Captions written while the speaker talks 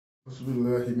بسم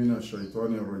الله من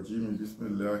الشيطان الرجيم بسم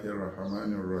الله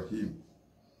الرحمن الرحيم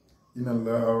إن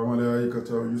الله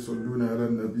وملائكته يصلون على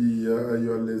النبي يا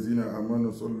أيها الذين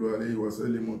آمنوا صلوا عليه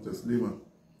وسلموا تسليما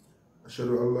أشهد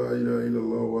أن لا إله إلا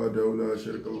الله وحده لا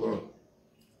شريك له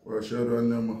وأشهد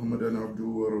أن محمدا عبده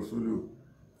ورسوله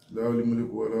له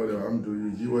الملك وله الحمد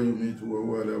يحيي ويميت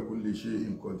وهو على كل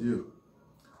شيء قدير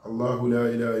الله لا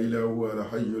إله إلا هو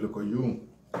الحي القيوم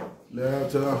لا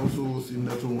تأخذه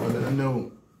سنة ولا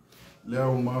نوم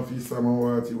له ما في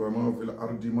السماوات وما في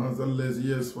الأرض ما ذا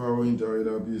الذي يشفع عنده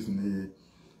إلا بإذنه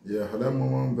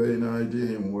يعلم من بين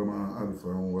أيديهم وما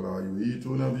خلفهم ولا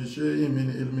يحيطون بشيء من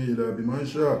علمه إلا بما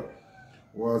شاء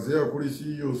وسع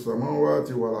كرسيه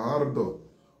السماوات والأرض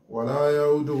ولا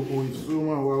يؤوده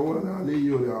حفظهما وهو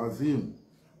العلي العظيم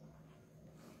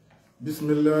بسم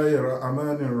الله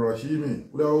الرحمن الرحيم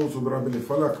قل أعوذ برب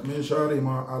الفلق من شر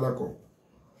ما خلق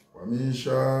ومن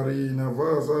شر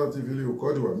نفاثات في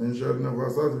العقد ومن شر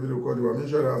نفاثات في العقد ومن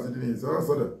شر حاسد إذا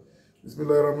حسد بسم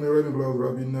الله الرحمن الرحيم قل أعوذ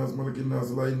برب الناس ملك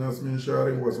الناس إله الناس من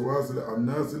شر وسواس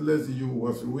الناس الذي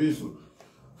يوسوس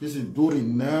في صدور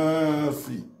الناس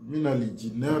من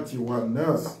الجنة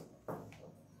والناس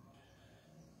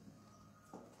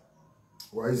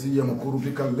وإذ يمكر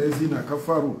بك الذين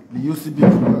كفروا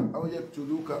ليثبتوك أو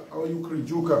يقتلوك أو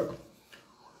يخرجوك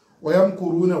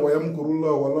ويمكرون ويمكر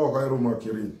الله والله خير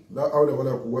الماكرين لا حول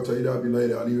ولا قوة إلا بالله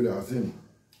العلي العظيم.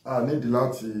 I need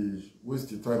láti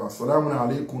waste time. Assalamu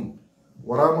alaikum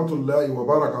wa rahmatullahi wa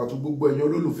barakatuh. Gbogbo ẹ̀yin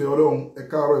olólùfẹ́ Ọlọ́run ẹ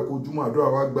káàárọ̀ ẹ kú ojúmọ́ àdúrà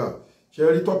wa gbà.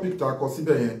 Ṣé rí topic tá kọ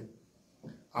síbẹ̀ yẹn.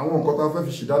 Àwọn nǹkan tá fẹ́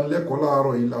fi ṣìdánilẹ́kọ̀ọ́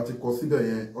láàárọ̀ yìí láti kọ síbẹ̀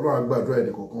yẹn. Ọlọ́run á gbàdúrà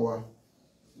ẹnì kọ̀ọ̀kan wa.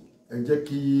 Ẹ jẹ́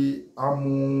kí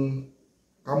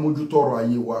a mójútó ọ̀rọ̀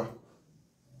ayé wa.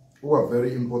 Ó wà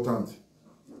very important.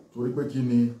 Torí pé kí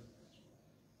ni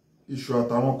iṣu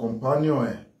àtàwọn companion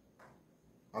ẹ̀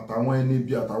àtàwọn ẹni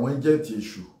bí àtàwọn ẹjẹ́ẹ̀tì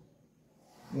èṣù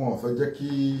wọn ò fẹ́ jẹ́ kí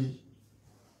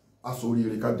aṣòrí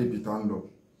rẹ̀ ká débi tá ń lọ.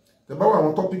 Tẹ́ bá wà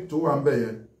àwọn topic tó wà ń bẹ̀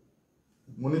yẹn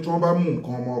mo ní tí wọ́n bá mú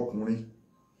nǹkan ọmọkùnrin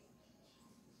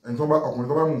ẹni tó bá ọkùnrin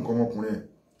tó bá mú nǹkan ọmọkùnrin ẹ̀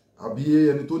àbí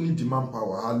ẹni tó ní demand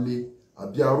power á lé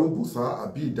àbí Arobosa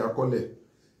àbí Idakole.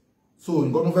 So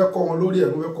nǹkan tó fẹ́ kọ́ wọn lórí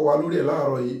ẹ̀ ló fẹ́ kọ́ wa lórí ẹ̀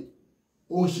láàárọ̀ yìí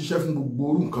ó ń ṣiṣẹ́ fún gbogbo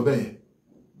orú nǹkan bẹ́ẹ̀ yẹn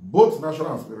both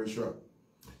natural and spiritual.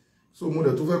 So mo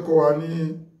dẹ̀ tó fẹ́ kọ́ wa ní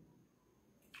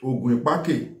Ogun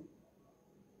Ipake,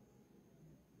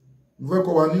 mo fẹ́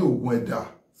kọ́ wa ní ogun ẹ̀dà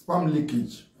sperm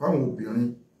leakage fáwọn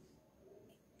obìnrin,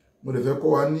 mo dẹ̀ fẹ́ kọ́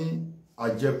wa ní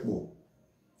Ajepo.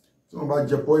 Tí wọ́n bá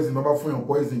jẹ poison, wọ́n bá fún yàn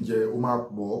poison jẹ ó máa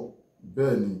pọ̀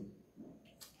bẹ́ẹ̀ ni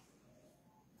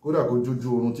kódà kó jójú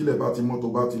oorun tílẹ̀ bá ti mọ́ tó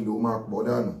bá ti lò ó máa pọ̀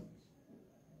dànù.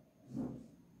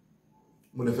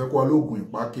 Mo lè fẹ́ kọ́ wa lóògùn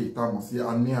Ipake tá mọ̀ sí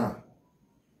anemia.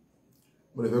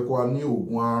 Mo lè fẹ́ kọ́ wa ní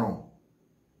oògùn àrùn.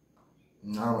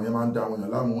 Àrùn yẹn máa ń da àwọn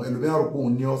èèyàn láàmú. Ẹlòmíràn rò pé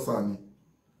òun ní ọ̀sà ni.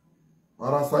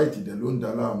 Parasite dẹ̀ ló ń da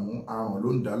láàmú, àrùn ló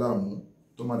ń da láàmú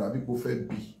tó máa dàbí pé ó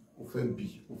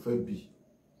fẹ́ bì.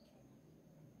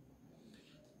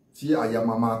 Tí àyà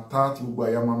máa ta, tí gbogbo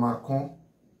àyà máa kán.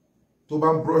 Tó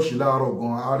bá ń brush láàárọ̀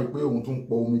gan, á rí pé òun tún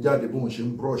pọ̀ omi jáde bóun ṣe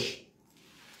ń brush.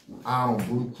 Àrùn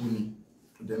burúkú ni.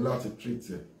 Then láti treat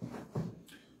ẹ.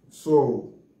 So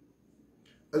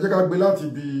ẹ jẹ́ ká gbé láti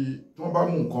ibi tí wọ́n bá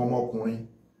mú nǹkan ọmọkùnrin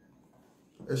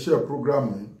ẹ share program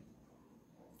yìí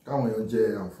káwọn èèyàn jẹ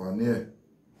àǹfààní ẹ̀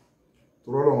tó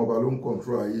rọ́lọ́wọ́n ọba ló ń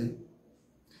control ayé.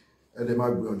 Ẹ dẹ̀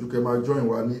máa gbìyànjú kẹ́ máa join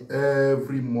wa ní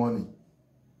every morning.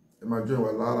 Ẹ máa join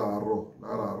wa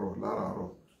láràárọ̀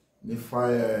ní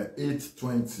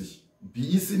 8:20 bí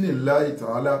isinillahi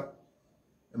ta'ala.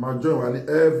 Ẹ máa join wa ní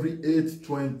every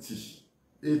 8:20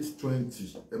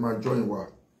 ẹ máa join wa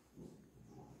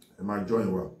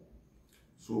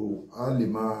so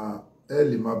ẹ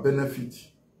lè máa benefit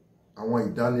àwọn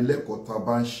ìdánilẹ́kọ̀ọ́ tá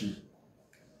bá ń ṣe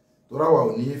torí àwa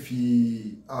ò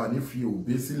ní fi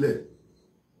òbé sílẹ̀.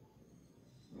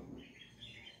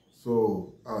 So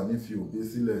a ní fi òbé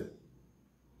sílẹ̀.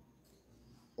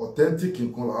 Authentic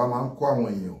nǹkan làwa máa ń kọ́ àwọn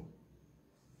èèyàn.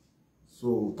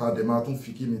 So ta dẹ̀ máa tún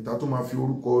fi kíni ta tún máa fi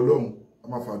orúkọ Ọlọ́run a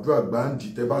máa fàdúrà gbáǹdì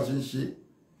tẹ́ bá ṣe ń ṣe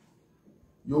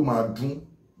yóò máa dún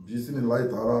bí sínú láì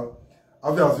tààrà. A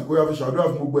fi àsìkò yà fi ṣàdúrà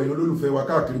fún gbogbo ẹ̀yin olólùfẹ́ wa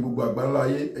káàkiri gbogbo àgbáńlá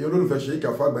ayé, ẹ̀yin olólùfẹ́ Sheikh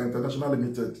Afagba International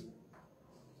Limited,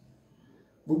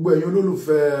 gbogbo ẹ̀yin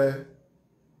olólùfẹ́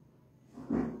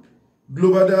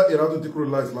Global Dahiratu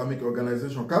Dhikrlahi Islamic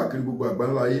Organization káàkiri gbogbo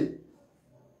àgbáńlá ayé.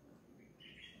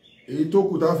 Èyí tó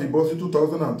kù tá fi bọ́ sí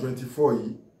 2024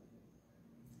 yìí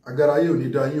agara ayé ò ní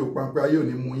dá yín o, páńpẹ́ ayé ò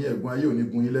ní mú yín, ẹ̀gún ayé ò ní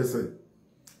gún yín lẹ́sẹ̀.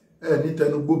 Ẹ ní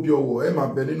tẹnugbó bí ọwọ́, ẹ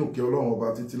máa bẹ nínú kẹ́ Ọlọ́run ọba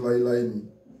títí láéláé ni.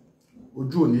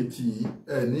 Ojú ò ní tì yín,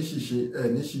 ẹ ní ṣìṣe, ẹ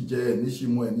ní ṣìjẹ, ẹ ní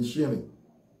ṣìmu, ẹ ní ṣìrìn.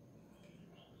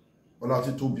 ọlá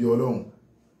tí tó bí Ọlọ́run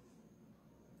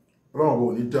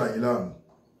ò ní dá yín láàmú.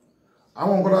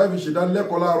 Àwọn nǹkan láì fi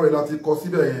ṣèdánilẹ́kọ̀ọ́ láàárọ̀ yìí láti kọ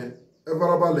síbẹ̀ yẹn, ẹ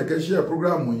farabalẹ̀ kẹ́ share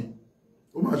prógráàmù yìí,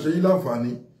 ó máa ṣe yín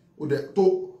láǹfààní.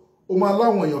 Ó máa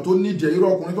láwọn èèyàn tó nídìí irú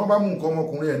ọkùnrin tó bá mú nǹkan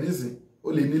ọmọkùnrin ẹ̀ nísìn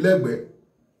ó lè ní lẹ́gbẹ̀ẹ́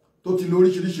tó ti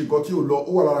lóríṣiríṣi nǹkan tí ò lọ,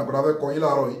 ó wà lára àgbàdá fẹ́ kọ yín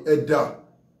láàárọ̀ yìí. Ẹ̀dà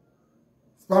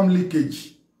sperm leakage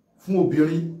fún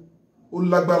obìnrin ó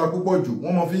lágbára púpọ̀ jù,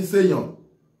 wọ́n mọ fi ń ṣèyàn,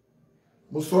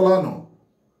 mo sọ lánàá.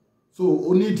 So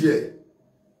ó nídìí ẹ̀,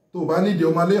 tó bá nídìí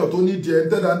ọmọ aléyàn tó nídìí ẹ̀ ń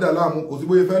tẹ́dà ń dà láàmú, kò sí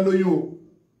bóyá fẹ́ lóyún o,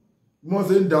 bí wọ́n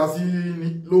ṣe ń dà sí ni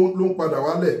ló ń padà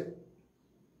wálẹ̀.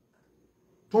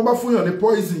 Tí wọ́n bá fúnyàn ní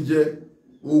poison jẹ,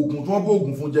 oògùn tí wọ́n bó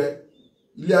oògùn fún jẹ,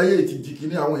 ilé ayé ti di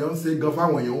kíní àwọn èèyàn ń ṣe gan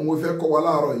fáwọn èèyàn. Òun mo fẹ́ kọ́ wa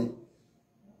láàárọ̀ yìí,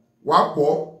 wàá pọ̀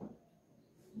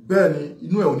bẹ́ẹ̀ ni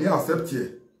inú ẹ̀ ò ní accept ẹ̀,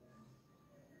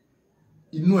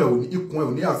 inú ẹ̀ ò ní, ikùn ẹ̀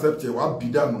ò ní accept ẹ̀, wàá bì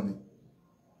dànù ni.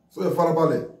 So ẹ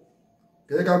farabalẹ̀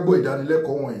kẹ́yẹ́ ká gbọ́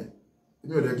ìdánilẹ́kọ̀ọ́ wọ̀nyẹn.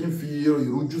 Èmi ò dẹ̀ kí n fi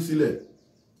ìrújú sílẹ̀.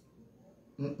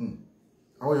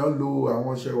 Àwọn èèyàn ń lo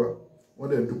àwọn ọṣẹ wa, wọ́n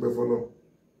dẹ̀ ń dúpẹ́ fọ́lọ́.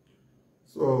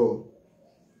 So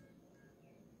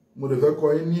mo dẹ̀ fẹ́ kọ́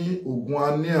yín ní oògùn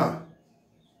aníà,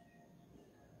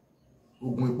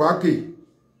 oògùn ìpákè.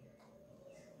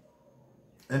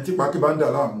 Ẹni tí ìpákè bá ń dà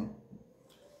láàmú,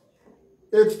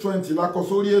 8:20 la kọ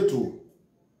sórí ètò.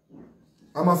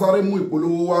 A máa sáré mú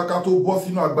ìpolówó wá ká tó bọ́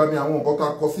sínú àgbàmì àwọn nǹkan tá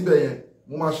a kọ síbẹ̀ yẹn.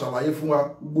 Mo máa ṣàlàyé fún wa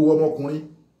gbogbo ọmọkùnrin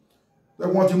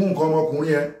tẹ́gbọ́n ti mú nǹkan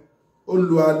ọmọkùnrin yẹn, ó ń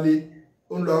lo alẹ́,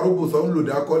 ó ń lo Arobosa, ó ń lo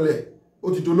Idakole,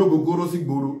 ó ti dológogoro sí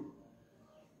gbòòrò.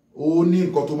 Ó ní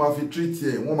nǹkan tó máa fi treat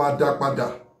ẹ̀, wọ́n máa dá padà,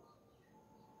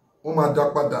 wọ́n máa dá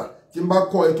padà. Tí n bá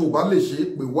kọ́ ẹ tó bá lè ṣe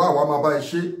pé wá àwa máa bá ẹ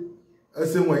ṣe. Ẹ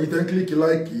ṣe wọ̀nyí tẹ́ kílíkì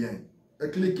like yẹn, ẹ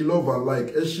kílíkì love and like,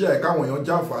 ẹ share ẹ̀ káwọn èèyàn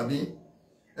jàǹfààní.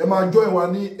 Ẹ máa join wa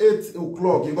ní 8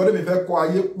 o'clock. Nǹkan tí mi fẹ́ kọ́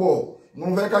ayé pọ̀, mo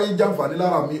fẹ́ káyé jàǹfààní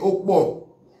lára mi, ó pọ̀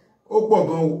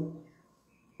gan o,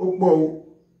 ó pọ̀ o.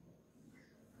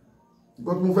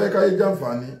 Nǹkan tí mo fẹ́ káyé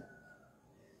jàǹfààní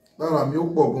lára mi ó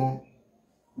pọ̀ gan.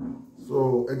 So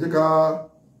ẹ jẹ́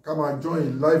ká máa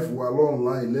join live wa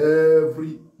online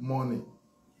every morning.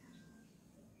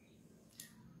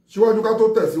 Síwájú ká tó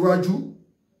tẹ̀síwájú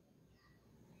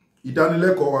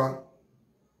ìdánilẹ́kọ̀ọ́ wa,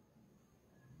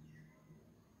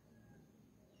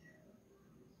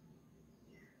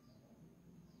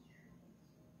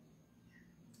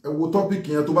 ẹ wo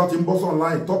tọ́pìkì yẹn tó bá ti ń bọ́ sí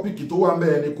online, tọ́pìkì tó wà ń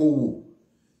bẹ́ẹ̀ ni kò wò.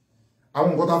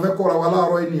 Àwọn nǹkan tá a fẹ́ kọ́ra wa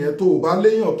láàárọ̀ ènìyàn, tó o bá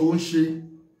léèyàn tó ń ṣe,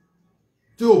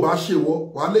 tí o bá ṣe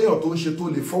wà léèyàn tó ń ṣe tó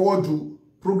lè fọwọ́dù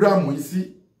prógrámù yìí sí.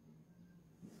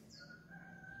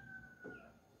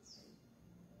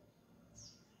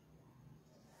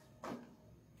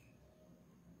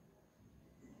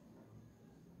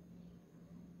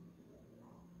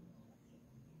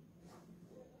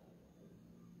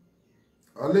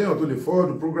 Aléyàn tó lè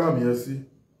fọ́ọ̀dù program yẹn sí.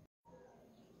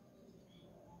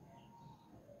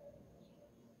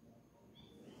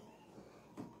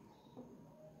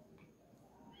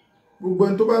 Gbogbo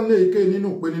ẹni tó bá ní èké nínú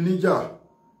ìpeni níjà,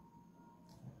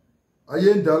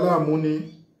 ayé ń dà láàmú ni,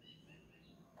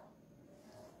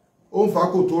 ó ń fa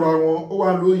kò tóra wọn, ó wà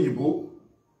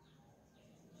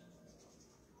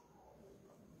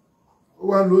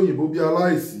lóyìnbó, bí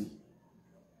aláìsí,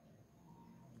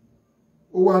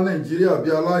 ó wà Nàìjíríà bí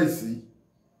aláìsí.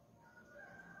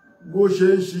 Bó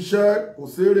ṣe ń ṣiṣẹ́ kò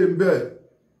sérè ń bẹ̀,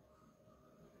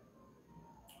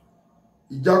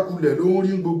 ìjákulẹ̀ ló ń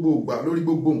rí gbogbo ìgbà lórí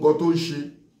gbogbo nǹkan tó ń ṣe.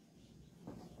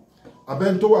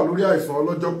 Abẹ́ni tó wà lórí àìsàn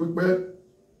ọlọ́jọ́ pípẹ́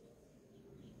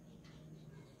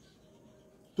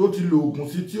tó ti lo oògùn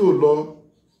sí tí ò lọ,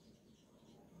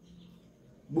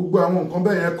 gbogbo àwọn nǹkan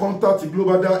bẹ́ẹ̀ yẹn contact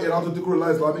Global Dahiratu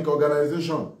Dhikrlahi Islamic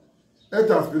Organization,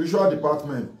 Health and Spiritual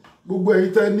Department. Gbogbo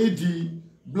èyí tẹ́ nídìí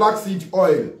black seed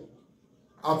oil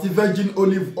àti virgin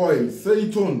olive oil,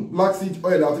 seitan black seed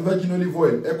oil àti virgin olive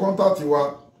oil, ẹ contact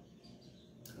wa.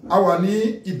 A wà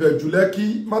ní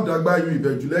Ìbẹ̀jú-Lẹ́kí, Mádàgbáyù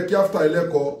Ìbẹ̀jú-Lẹ́kí after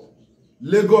Aleko,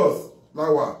 Lagos la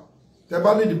wà. Tẹ́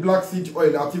bá nídìí black seed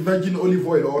oil àti virgin olive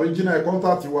oil original, ẹ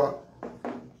contact wa.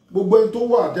 Gbogbo ẹni tó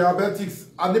wà diabetics,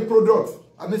 a ní product,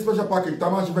 a ní special package tá a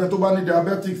máa ṣe fẹ́ tó bá ní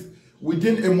diabetics.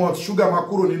 Within a month sugar máa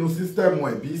kúrò nínú system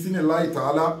ẹ̀ bí sínú láì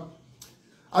tààlà.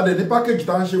 A dẹ̀ ní package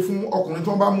tá ń ṣe fún ọkùnrin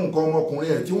tó ń bá mú nǹkan ọmọkùnrin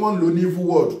ẹ̀ tí wọ́n ń lò ní evil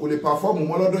world, kò lè perform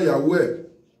mọ́ lọ́dọ̀ ìyàwó ẹ̀.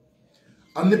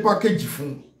 A ní package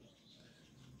fún.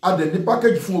 A dẹ̀ ní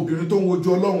package fún obìnrin tó ń wojú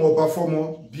Ọlọ́run ọba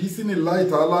fọ́mọ bí sínú láì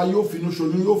tààlà, yóò finú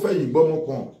ṣoyún, yóò fẹ́ yìí gbọ́mọ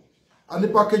pọ̀n. A ní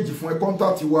package fún ẹ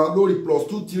contact wa lórí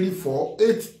 +234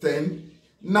 810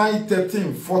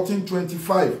 913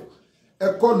 1425. Ẹ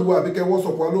kọlù wa àbí kẹ́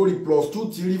WhatsApp wa lórí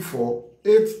 +234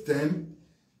 810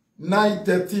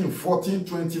 913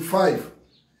 1425.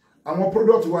 àwọn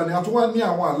product wa ni a tún wá ní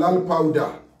àwọn halal powder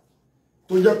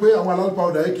tó jẹ́ pé àwọn halal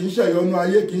powder yìí kì í ṣe ìyọnu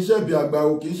ayé, kì í ṣe bí àgbà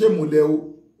o, kì í ṣe múlẹ̀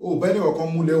o bẹ́ẹ̀ ní ọ̀kan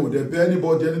múlẹ̀ o dẹ̀ bẹ́ẹ̀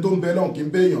anybody ẹni tó ń bẹ lọ́hùn kì í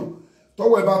bẹ́ẹ̀yàn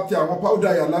tọ́wọ́ ẹ bá tẹ àwọn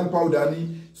powder yà halal powder ní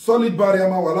solid barrier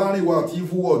máa wà láàrin wa àti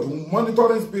evil world.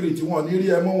 Monitoring spirit wọn ní rí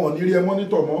ẹ mọ́, wọn ní rí ẹ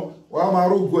monitor mọ́, wàá máa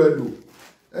rógo ẹ lò.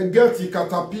 Ẹ gẹ́ẹ̀tì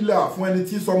caterpillar fún ẹni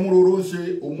tí sọmúróró ń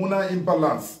ṣe hormonal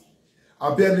imbalance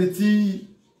àbí ẹni tí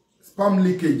sperm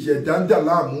leakage ẹ̀dá ń dà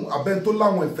láàmú, abẹ́ni tó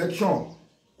láwọn infection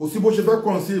kò sí bó ṣe fẹ́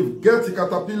conceive. Gẹ́ẹ̀tì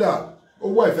caterpillar ó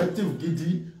wà effective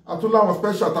gidi. A tún láwọn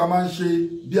special tá a máa ń ṣe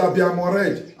bí abiyamọ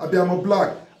red, abiyamọ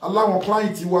black. Aláwọn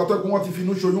client wa tó kí wọ́n ti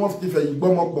finú ṣoyún, wọ́n ti fẹ̀yìn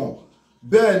gbọ́mọ pọ̀n.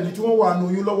 Bẹ́ẹ̀ ni tí wọ́n wà nù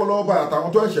oyún lọ́wọ́lọ́wọ́ báyìí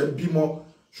àtàwọn tó ẹ̀ṣẹ̀ ń bímọ.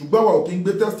 Ṣùgbọ́n wa ò kí ń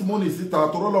gbé testimony síta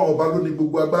tó rọ́lọ́wọ́ ọba lónìí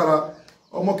gbogbo agbára.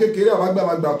 Ọmọ kékeré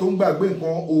àbágbàlagbà tó ń gbàgbé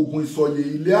nǹkan, oògùn ìsọ̀yè,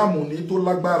 ilé àmùní tó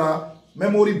lágbára,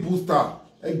 memory booster,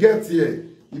 ẹ gẹ́ẹ̀tì ẹ̀.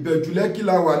 Ìbẹ̀jùlẹ́kì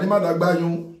la wà ní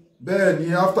Mádàgbáyún. Bẹ́ẹ̀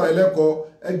ni after Aleko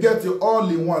ẹ gẹ́ẹ̀tì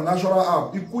all in one natural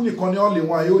app. Ikú nìkan ni all in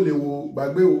one yóò lè wo,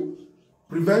 gbàgbé o.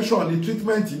 Prevention ni,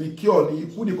 treatment ni, cure ni,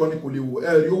 ikú nìkan ni kò lè wo.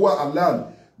 Ẹ rí ó wà halal.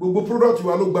 Gbogbo product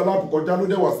wa ló gba láàpù kọjá ló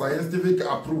dẹ̀ wà scientific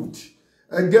approved.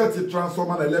 Ẹ gẹ́ẹ̀tì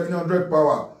transformer 1100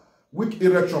 power, weak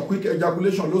erection, quick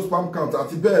ejaculation, low sperm count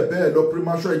àti bẹ́ẹ̀ bẹ́ẹ̀ lọ,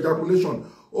 premature ejaculation.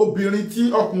 Obìnrin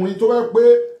tí ọkùnrin tó wẹ́ pé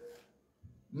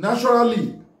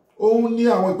naturally ó ń ní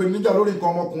àwọn ìpèníjà lórí nǹkan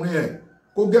ọmọkùnrin ẹ̀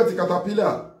kó gẹ́ẹ̀tì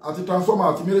caterpillar àti transformer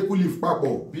àti miracle leaf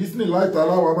papọ̀. Bísínì láìta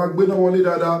aláwọ̀ máa gbéná wọlé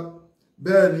dáadáa.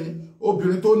 Bẹ́ẹ̀ ni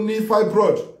obìnrin tó ní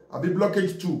fibroid àbí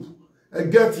blockage tube ẹ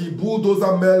gẹ́ẹ̀tì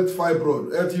bulldozer melt fibroid,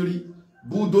 ẹ ti rí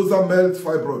bulldozer melt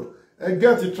fibroid. Ẹ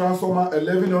gẹ́ẹ̀tì transformer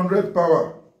 1100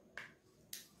 power.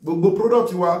 Gbogbo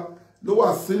product wa ló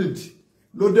wà sealed,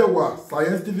 ló dẹ̀ wà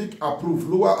scientific approved,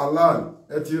 ló wà halal,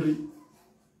 ẹ ti rí.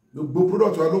 Gbogbo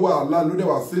product wa ló wà halal, ló dẹ̀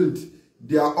wà sealed.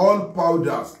 They are all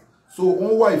powders, so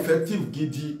wọ́n wà effective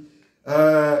gidi.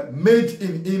 Made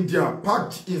in India,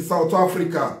 packed in South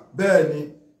Africa. Bẹ́ẹ̀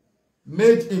ni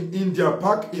made in India,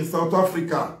 packed in South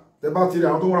Africa. Tẹ́ bá ti rí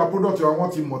àwọn tó ń ra product wa,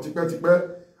 wọ́n ti mọ̀ tipẹ́tipẹ́.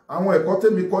 Àwọn ẹ̀kọ́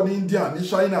tèmi kọ́ ní India, ní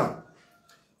China,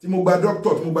 tí mo gba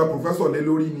doctor, tí mo gba professor lé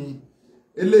lórí ni.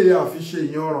 Eléyìí àfi ṣe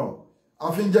ìyanràn,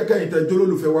 àfi ń jẹ́ kẹ́yìn tẹ́jọ́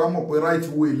lólùfẹ́ wa mọ̀ pé right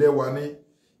way ilẹ̀ wa ní.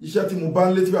 Iṣẹ́ tí mo bá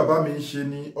ń lé tí bàbá mi ń ṣe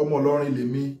ní ọmọ Ìlọrin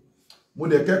lèmi. Mo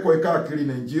dẹ̀ kẹ́kọ̀ọ́ káàkiri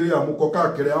Nàìjíríà, mo kọ́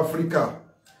káàkiri Áfíríkà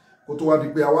kó tó wá di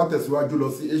pé a wá tẹ̀síwájú lọ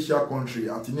sí Asia country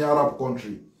àti ní Arab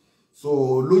country. So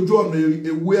lójú ọ̀nà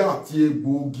ewé àti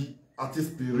egbòogi àti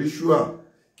spiritual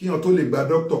kíyàn tó lè gba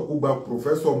doctor kó gba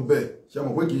professor ń bẹ̀, ṣe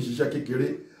mọ̀ pé kì í ṣiṣẹ́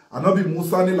kékeré. Ànábì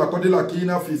Musa ní làkọ́délà kí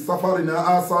iná fi sáfárì náà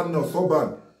áásá náà sọ́bàn,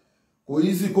 kò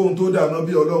yí sí kóhun tó dà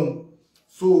ànábì Ọlọ́run.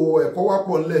 So ẹ̀kọ́ wá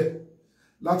pọ̀ ńlẹ̀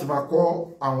láti máa kọ́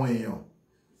àwọn èèyàn.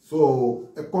 So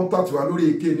ẹ contact wa lórí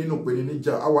èké nínú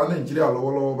ìpèníjà. A wà Nàìjíríà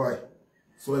lọ́wọ́lọ́wọ́ báyìí.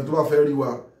 So ẹni tó bá fẹ́ rí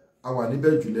wa, a wà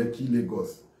níbẹ̀ Ìjùlẹ́kì Lagos.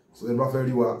 So ẹni bá fẹ́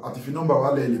rí wa, àti fi nọ́mbà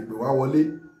wa lẹ̀ lè pè wá wọlé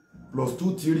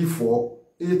 +234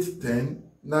 810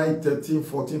 913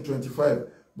 14 25.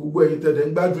 Gbogbo ẹ̀yin tẹ́dẹ̀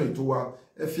ń gbádùn ètò wa,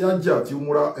 ẹ fi àjà àti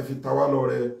umura ẹ fi ta wá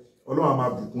lọ́rẹ. Ọlọ́run á máa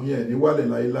bùkún yẹn ní wálẹ̀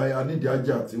láéláé. A nídìí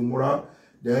àjà àti umura.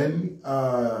 Then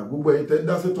gbogbo ẹ̀yin tẹ́ ń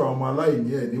dá sétò àwọn ọmọ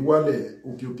aláìní ẹ̀ ní wálẹ̀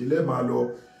òkè òkè lẹ́ẹ̀ máa lọ.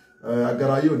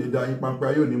 Agara yóò ní da yín,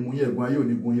 pàǹpà yóò ní mú yín, ẹ̀gbọ́n yóò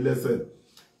ní gun yín lẹ́sẹ̀.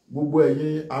 Gbogbo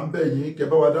ẹ̀yin à ń bẹ̀ yín kẹ́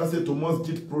bá wa dá sétò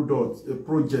Masjid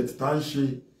project tá ń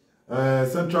ṣe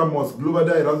Central Mosque Global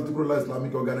Dahiratu Dhikrlahi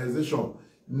Islamic Organization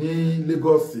ní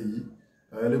Lagos yìí,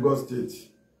 Lagos State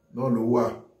náà ló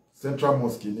wà. Central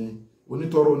Mosque ní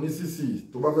onítọ̀rọ̀ onísìsì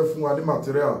tó bá fẹ́ fún wa ní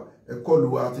material ẹ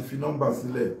kọlù wa àti fi nọ́mbà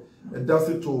sílẹ̀. Ẹ dá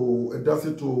sétò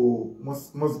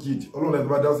Masjid. Ọlọ́run ẹ̀ tó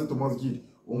bá dá sétò Masjid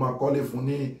ó máa kọ́lé fún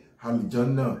ní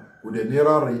Aljanna, kò dẹ̀ ní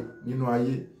ráre nínú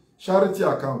ayé. Charity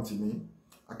account ní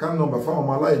account number fáwọn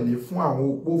ọmọ aláìní, fún àwọn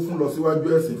opó, fún lọ síwájú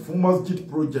ẹ̀sìn, fún Masjid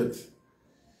project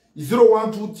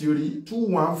 0123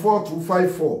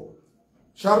 214254.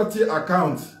 Charity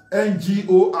account,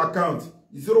 NGO account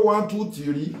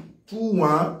 0123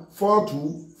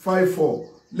 214254.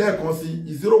 Lẹ́ẹ̀kan sí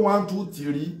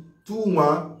 0123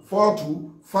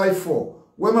 214254.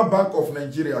 Wema Bank of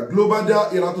Nigeria, Global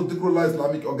Dahiratu Dhikrlahi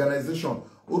Islamic Organization.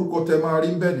 Orúkọ tẹ́ máa rí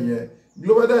ń bẹ̀ nìyẹn.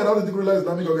 Global Dahiratu Dhikrlahi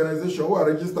Islamic Organization ó wà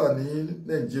register ní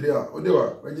Nigeria, ó dẹ̀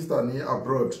wà register ní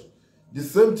abroad. The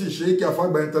same thing Sheikh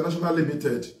Afagba International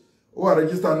Limited ó wà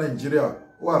register ní Nigeria,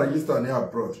 ó wà register ní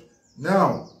abroad.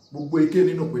 Now gbogbo ike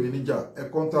nínú ìpèníjà ẹ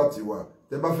contact wa.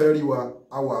 Tẹ́ bá fẹ́ rí wa,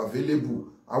 a wà available.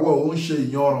 Àwọn ò ń ṣe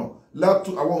ìyanràn,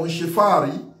 àwọn ò ń ṣe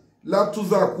fáàrí.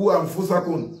 Látúzàkú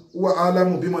àǹfúsàkùn wà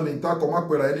álámù bímọ ní ìtakọ̀ má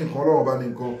pẹ̀lá ẹni nǹkan Ọlọ́run bá ní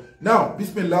nǹkan. Now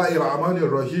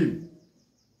Bismillahirrahmanirrahim.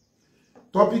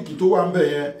 Tọ́pìkì tó wà ń bẹ̀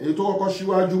yẹn, èyí tó kọ́kọ́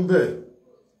síwájú ń bẹ̀,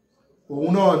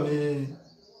 òun náà ni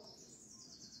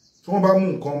tí wọ́n bá mú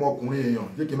nǹkan ọmọkùnrin èèyàn,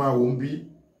 jẹ́ kí n máa wò ń bí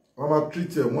wọ́n máa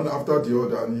treat ẹ̀ one after the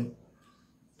other ni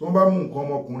tó bá mú nǹkan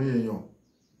ọmọkùnrin èèyàn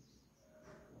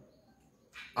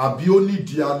àbí ó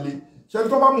nídìí alẹ́ ṣé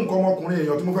tó bá mú nǹkan ọmọkùnrin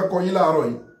èèyàn tí mo fẹ́ kọ́ yín láàárọ̀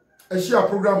yìí ẹ ṣí à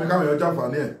program yìí káwọn èèyàn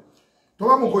jàǹfààní ẹ̀ tó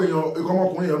bá mú nǹkan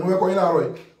ọmọkùnrin èèyàn tí mo fẹ́ kọ́ yín láàárọ̀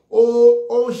yìí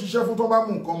ó ń ṣiṣẹ́ fún tó bá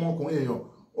mú nǹkan ọmọkùnrin èèyàn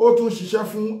ó tún ṣiṣẹ́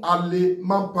fún alẹ́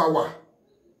manpower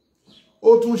ó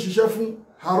tún ṣiṣẹ́ fún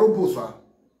Arobosa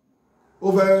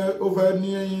ó fẹ́ ní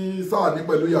sáà ní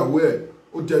pẹ̀lú ìyàwó ẹ̀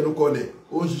ó jẹnu kọlẹ̀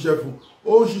ó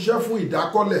ń ṣiṣẹ́ fún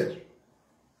ìdákọ́lẹ̀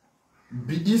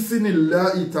bí ìsìnìlẹ̀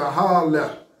ìtàhálà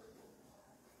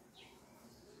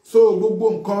so gbogbo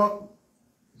nǹkan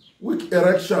weak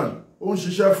erection ó ń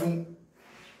ṣiṣẹ́ fún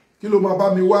kí ló máa bá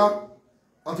mi wá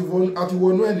àti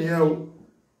wọnú ẹnìyẹn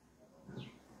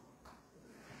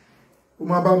ó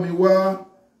máa bá mi wá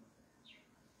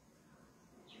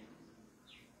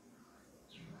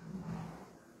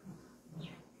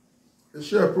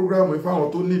iṣẹ́ prógrámù ìfáwọn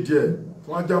tó nídìí ẹ̀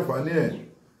fún ajáfàní ẹ̀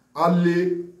alẹ́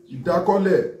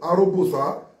ìdákọ́lẹ̀ Arobosa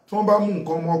tí wọ́n bá mú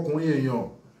nǹkan ọmọkùnrin èèyàn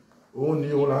òun ni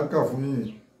òun là ń kà fún yìí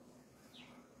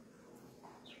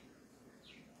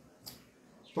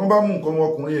tí wọ́n bá mú nǹkan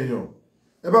ọmọkùnrin èèyàn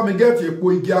ẹ bá mi gẹ́ẹ̀tì epo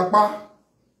igi apá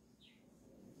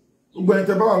gbogbo ẹni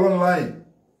tẹ́ bá wà lọ́nláìn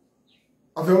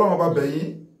afẹ́ ọlọ́run ọba bẹ̀yìn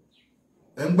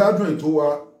ẹ̀ ń gbádùn ètò wa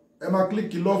ẹ máa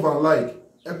kílíkì love and like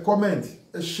ẹ comment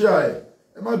ẹ share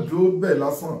ẹ má dúró bẹ́ẹ̀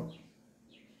lásán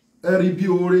ẹ rí bí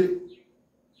oore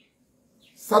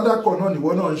sádàkọ̀ náà nìwọ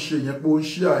náà ń ṣe yẹn pé ó ń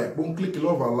share ẹ pé ó ń kílíkì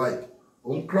love and like ó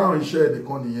ń crown iṣẹ́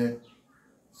ẹnìkan nìyẹn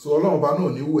so ọlọ́run ọba náà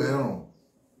ní wù ẹ́ ràn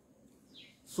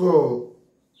so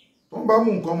tó ń bá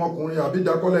mú nǹkan ọmọkùnrin àbí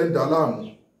Ìdákọ́lẹ̀ ń dà láàmú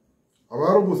àbá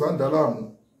Arobosa ń dà láàmú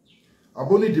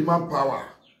àbónídìí manpower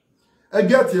ẹ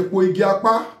gẹ́ẹ̀tì epo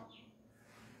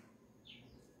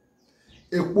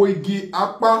igi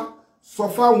apá sọ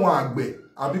fáwọn àgbẹ̀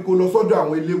àbí kó lọ sọ́dọ̀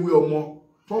àwọn eléwé ọmọ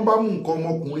tó ń bá mú nǹkan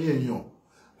ọmọkùnrin èèyàn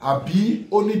àbí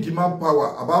onídìí manpower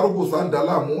àbá Arobosa ń dà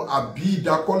láàmú àbí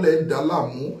Ìdákọ́lẹ̀ ń dà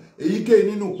láàmú èyíkéyìí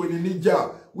nínú ìpèníjà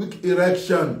weak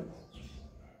erection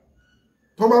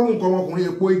tó bá mú nǹkan ọmọkùnrin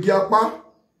epo igi apá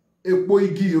epo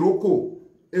igi ìrókò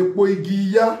epo igi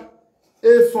iyá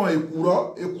èèsàn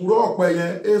èkùrọ́ ọ̀pẹ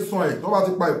yẹn èèsàn ẹ̀ tó bá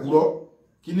ti pa èkùrọ́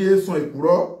kí ni èèsàn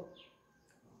èkùrọ́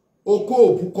okó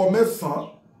òbúkọ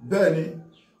 9 bẹ́ẹ̀ ni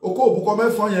okó òbúkọ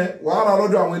 9 yẹn wàá rà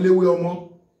lọ́dọ̀ àwọn eléwé ọmọ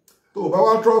tó bá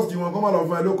wá trust wọn kọ́ máa lọ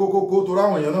fún ẹ lókókókó tó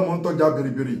ráwọn èèyàn náà mọ́ ń tọ́jà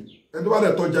bèrèbèrè ẹni tó bá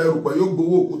dẹ̀ tọ́jà erùpẹ̀ yóò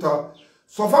gbowó òkúta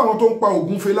sọ fáwọn tó ń pa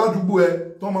ògúnfe ládùúgbò ẹ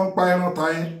tó máa ń pa ẹran ta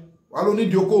yẹn wà ló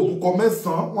nídìí okó òbúkọ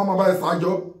 9 wọ́n máa bá ẹ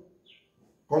sájọ́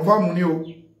kọ̀ǹfàmù ni o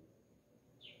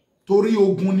torí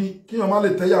ogun ni kíyàn má lè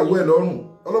tẹ́yàwó ẹ̀ lọ́rùn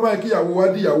ọlọ́mọ yẹn kíyàwó wá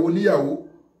díyàwó níyàwó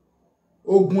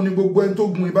ogun ni gbogbo ẹni tó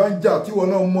gun ìbá ń jà tíwọ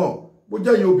náà mọ̀ bó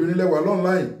jẹ́ ìyẹn obìnrin lẹ́wà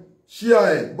lọ́nláìn ṣíà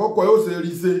ẹ̀ bọ́kọ̀ ẹ̀ ó ṣe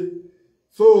rí ṣe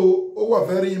so ó wà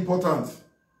very important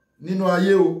nínú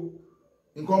ayé o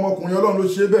nǹkan ọmọkùnrin ọlọ́run ló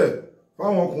ṣe bẹ́ẹ̀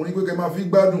fáwọn ọkùnrin pé kẹ́ máa fi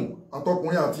gbádùn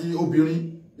àtọkùnrin àti obìnrin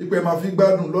pé máa fi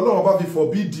gbádùn lọ́lọ́run bá fi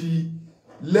forbidi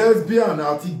lesbian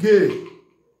àti gay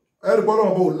ẹ̀rí pé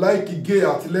ọlọ́run bá ò láìkì gay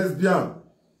àti lesbian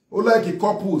ó láìkì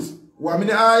couples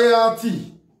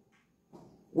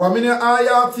wàmíní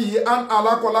ayati an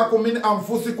alakolakum min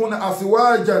anfusikum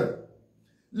aswajan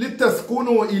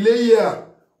litaskunu ilayya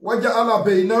waja'ala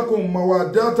bainakum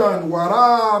mawaddatan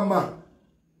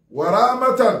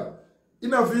waramatan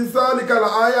inna fi zalika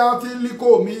laayatin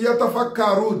liqawmin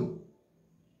yatafakkarun.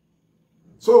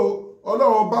 So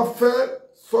ọlọ́run bá fẹ́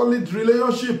solid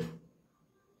relationship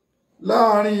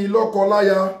láàrin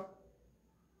lọ́kọ-láya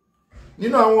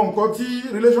nínú àwọn nǹkan tí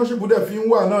relationship dẹ̀ fi ń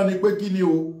wà náà ni pé kí ni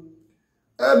o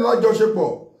ẹ lájọṣepọ̀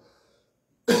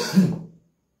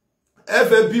ẹ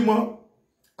fẹ́ bímọ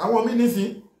àwọn míì nísìn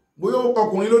bóyá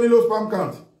ọkùnrin ló ní low sperm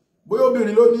count bóyá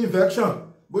obìnrin ló ní infection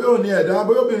bóyá ò ní ẹ̀dá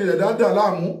bóyá obìnrin ẹ̀dá ń dà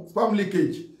láàmú sperm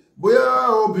leakage bóyá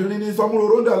obìnrin ní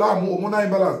sọmúroró ń dà láàmú hormonal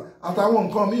imbalance àtàwọn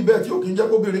nǹkan míì bẹ́ẹ̀ tí ò kí ń jẹ́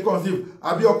kóbìnrin conceive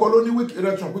àbí ọkọ ló ní weak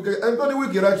erection pé ẹni tó ní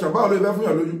weak erection báwo ló fẹ́ fún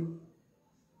yàn lóyún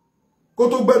kó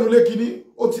tó gbẹ́nu lé kíní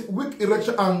ó ti weak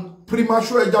erection and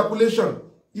premature ejaculation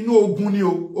inú ogun ni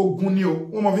o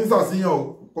wọ́n mọ̀ fi ń sàṣìyàn o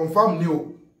confam ni o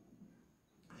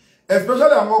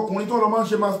especially àwọn ọkùnrin tó lọ máa ń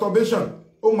ṣe masturbation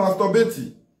ó masturbate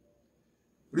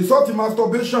resort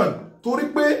masturbation torí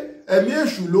pé ẹ̀mí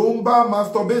èṣù ló ń bá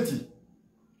masturbate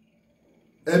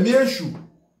ẹ̀mí èṣù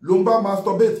ló ń bá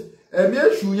masturbate ẹ̀mí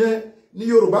èṣù yẹn ní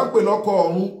Yorùbá ń pè lọ́kọ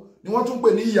ọ̀run ni wọ́n tún pè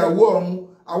ní ìyàwó ọ̀run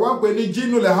àwa ń pè ní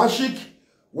jinule hashik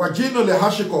wà jinule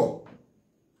hashikọ̀.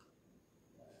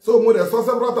 So mo dẹ̀ sọ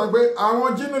several times pé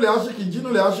àwọn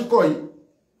jinule hashikọ̀ yìí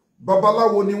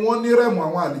babaláwo ni wọ́n ní rẹ̀mù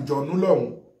àwọn àlìjọ̀nú lọ́hùn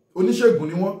oníṣègùn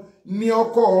ni wọ́n ní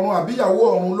ọkọ ọ̀run àbí ìyàwó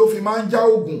ọ̀run ló fi máa ń já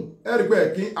oògùn ẹ̀rí pé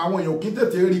kí àwọn èèyàn kí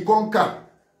tètè rí kọ́ńkà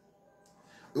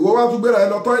ìwọ wá tún gbéra ẹ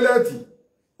lọ tọ́ílẹ̀tì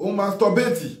ó ń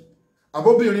masturbate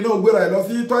àbóbìnrin náà gbéra ẹ lọ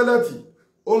sí tọ́ílẹ̀tì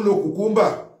ó ń lo kùkúmbà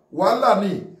wàhálà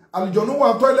ni àlùjọ̀nú wà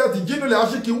tọ́ílẹ̀tì jínúlẹ̀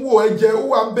aṣíkì ń wò ẹ jẹ ó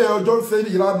wà ń bẹ ọjọ́ ń ṣe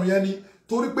ìranu yẹn ni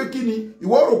torí pé kí ni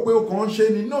ìwọ rò pé o kàn ń ṣe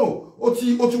ni no ó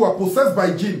ti wà possessed by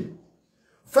jinn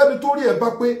fẹ́ni tó rí ẹ bá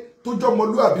pé tó jọ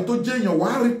ọmọlúàbí tó jẹ́ èèyàn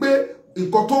wàá rí pé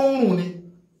nǹkan tó ń rùn ni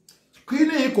kí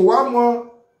ni kò wá mọ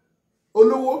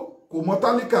olówó kò mọ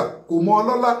tálíkà kò mọ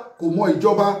ọlọ́lá kò mọ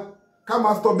ìjọba ká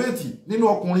masturbate nínú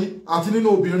ọkùnrin àti nínú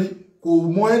obìnrin kò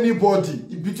mọ anybody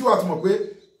ibi tí wàá ti mọ̀ pé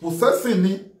possessing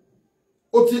ni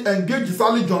ó ti engage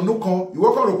sálìjọ̀nù kan ìwọ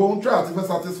kàn rò pé ó ń try àti fẹ́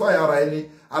satisfy ara ẹni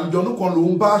àlìjọ̀nù kan ló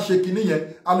ń bá ṣe kinní yẹn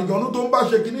àlìjọ̀nù tó ń bá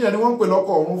ṣe kinní yẹn ni wọ́n ń pè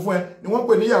lọ́kọ ọ̀run fún ẹ ni wọ́n ń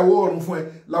pè níyàwó ọ̀run fún ẹ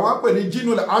làwọn pè ní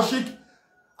jinul ashik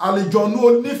àlìjọ̀nù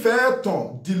onífẹ̀ẹ́ tàn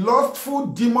the lustful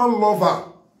demon lover.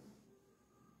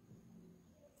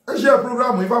 ẹ ṣe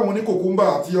programu ìfáwọn oníkòkúmbà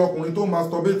àti ọkùnrin tó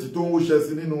masturbate tó ń wọṣẹ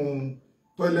sí nínú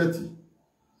tọ́ílẹ̀tì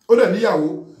ó dẹ̀ níyàwó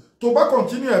tó bá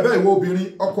continue ẹ̀bẹ́ ìwọ obìnrin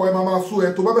ọkọ ẹ máa sú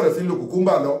ẹ tó bá bẹ̀rẹ̀ sí lo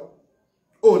kòkúmbà lọ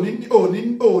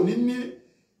òní ní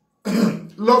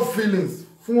love feelings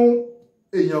fún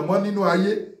èèyàn mọ́ nínú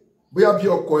ayé bóyá bí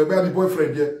ọkọ ẹ bóyá bí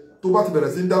boyfriend yẹ tó bá ti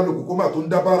bẹ̀rẹ̀ sí ń dá lo kòkúmbà tó ń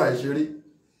dá bára ẹ̀ ṣeré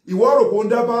ìwọ rò pé ó ń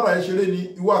dá bára ẹ̀ ṣeré ni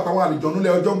ìwọ àtàwọn àlìjọ̀nú lẹ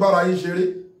ọjọ́ ń bára yín ṣeré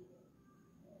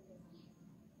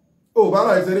ó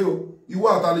bára ẹ̀ ṣeré o ìwọ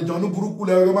àtàlìjọ̀nú burúkú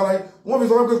lẹ ọjọ́ bára yín wọ́n fi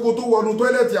sọ pé kó tó wọnú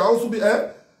tọ́ílẹ̀tì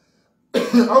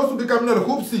àwọn bí cabinet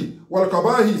hupsi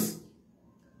walkabahis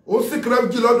ó sì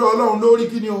kírẹ́fì lọ́dọ̀ ọlọ́run lórí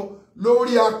kíni o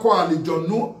lórí akọ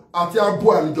àlìjọ̀nú àti abo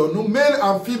àlìjọ̀nú male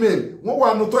and female wọ́n wà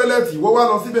nù tọ́ílẹ̀tì wọ́n wá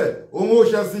lọ síbẹ̀ òun ó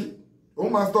ṣe sí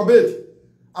òun masturbate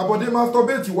àbọ̀dé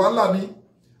masturbate wàhálà ni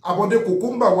àbọ̀dé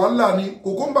kòkúmbà wàhálà ni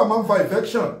kòkúmbà máa ń fa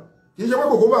infection kì í ṣe pé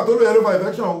kòkúmbà tó lóye ló fa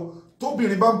infection o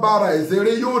tóbìnrin bá ń bá ara ẹ̀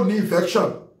ṣeré yóò ní infection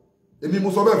èmi mo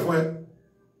sọ bẹ́ẹ̀ fún ẹ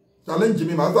challenge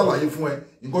mi máa ṣàlàyé fún ẹ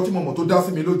nǹkan tí mo mọ̀ tó dá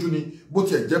sí mi lójú ni bó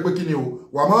tiẹ̀ jẹ́ pé kí ni o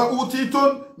wà máa hu tí tó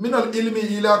minal ilmi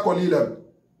illa qalilan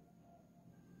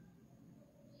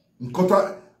nǹkan tá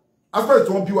aspect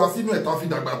tí wọ́n bí wa sínú ẹ̀ta fi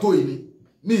dàgbà tó yìí ni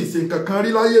mi ì ṣe nǹkan kan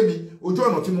rí láyé mi ojú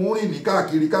ọ̀nà tí mo ń rìn ní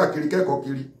káàkiri kẹ́kọ̀ọ́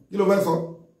kiri kí ló fẹ́ sọ.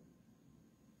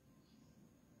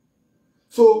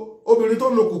 so obìnrin tó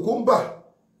ń lo kùkúmbà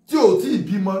tí ò tí ì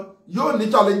bímọ yóò ní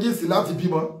challenges láti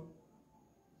bímọ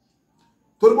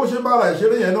torí bó ṣe ń bára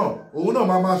ìṣeré yẹn náà òun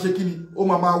náà máa ṣe kíni ó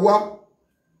máa wá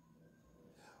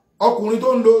ọkùnrin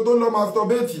tó ń lọ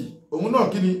masturbate òun náà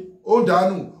kíni ó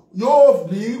dànù yóò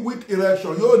ní weak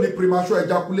erection yóò ní premature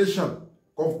ejaculation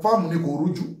confam ni kò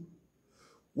rújú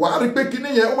wàá rí pé kíní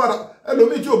yẹn ó máa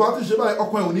ẹlòmíì tí ò bá ti ṣe báyìí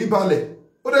ọkàn ẹ̀ ò ní balẹ̀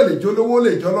ó dẹ̀ lè jólówó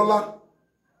lè jọ lọ́lá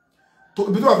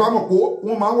ibi tó wà fún àmọ̀ pé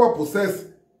wọ́n máa ń wà possess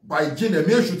by jinn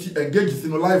ẹ̀mí èṣù ti engage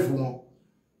sínú life wọn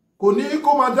kò ní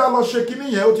kó máa dá lọ ṣe kíní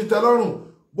yẹn ó ti tẹ́ lọ́rùn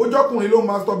bójọ́kùnrin ló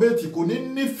masturbate kò ní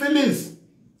ní feelings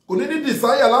kò ní ní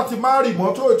desire láti marry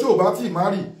mọ́ tí ò bá ti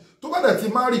marry tó bá dẹ̀ ti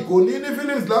marry kò ní ní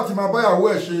feelings láti máa báyàwó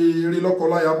ẹ̀ ṣe eré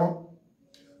lọ́kọláya mọ́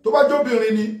tó bá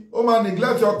jóbìnrin ni ó máa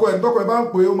neglect ọkọ ẹ̀ tọ́kọ ẹ̀ bá ń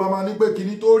pè é ó máa ní pé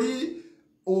kìíní torí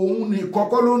òun nìkan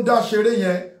kọ́ ló ń dá ṣeré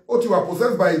yẹn ó ti wà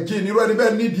possessed by jinn irú ẹni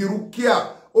bẹ́ẹ̀ nídìí rúkìá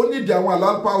ó nídìí àwọn àlá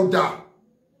powder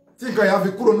tí nǹkan yẹn á fi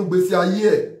kúrò ní gbèsè ayé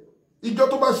ẹ̀ ìjọ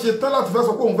tó bá ṣe tán láti fẹ́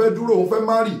sọ pé òun fẹ́ dúró òun fẹ́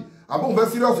marry àbóhùn fẹ́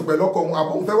serious pẹ̀lú ọkọ òun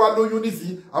àbóhùn fẹ́ wá lóyún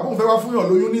nísìn àbóhùn fẹ́ wá fúnyàn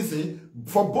lóyún nísìn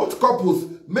for both couples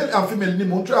male and female ni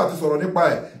mò ń try àti sọ̀rọ̀ nípa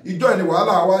ẹ̀ ìjọ ẹni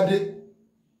wàhálà wá dé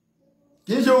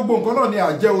kì í ṣe gbogbo nǹkan náà ni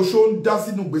àjẹ́ oṣó ń dá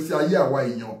sínú gbèsè ayé àwa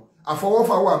èèyàn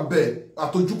àfọwọ́fà wà ń bẹ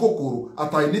àtọjú kòkòrò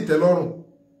àtàìnítẹ́lọ́rùn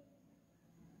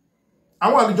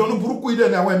àwọn àlìjọ̀nú burúkú yìí dẹ̀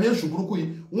ni àwọn ẹ̀mí èṣù burúkú yìí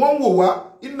wọ́n ń wò wá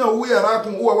iná owó yàrá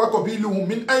kun ó wà wákọ̀ bí ìlú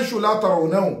min aishu látara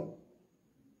òun náà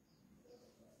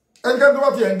ẹnikẹ́ni tó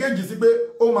bá ti engage sí pé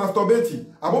ó masturbate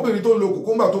àbóbìnrin tó ń lo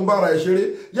kùkúmbà tó ń bára ẹ̀ ṣeré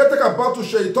yẹ́tẹ́ka bá tún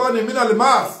ṣe ìtọ́ni mínàlì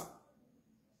mass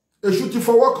èṣù ti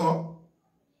fọwọ́ kan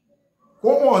kó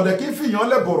wọn ọ̀dẹ̀ kí fìyàn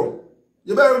lẹ́bọ̀rọ̀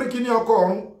yẹ́bẹ́ rí kí ní ọkọ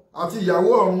ọ̀run àti ìyàwó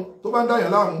ọ̀run tó bá ń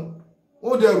dáyàn láàmú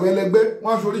ó dẹrù ẹlẹgbẹ́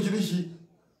wọ́n aṣọ oríṣiríṣi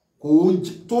kò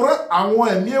torí àwọn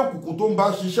ẹ̀mí òkùnkùn tó ń bá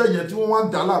ṣiṣẹ́ yẹn tí wọ́n wá ń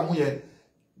dá láàmú yẹn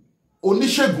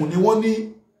oníṣègùn ni wọ́n ní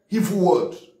evil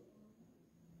word.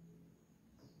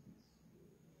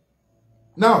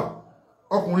 Now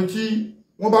ọkùnrin tí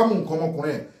wọ́n bá mú nǹkan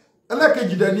ọmọkùnrin ẹ̀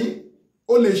ẹlẹ́kejì dẹ̀ ní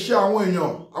ó lè ṣe àwọn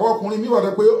èèyàn àwọn ọkùnrin mi wà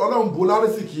dé pé ọlọ́run bò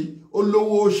lárísìkí ó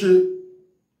lówó ó ṣe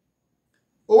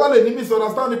ó wá lè ní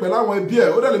misunderstanding pẹ̀lú àwọn ẹbí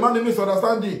ẹ̀ ó dẹ̀ lè má ní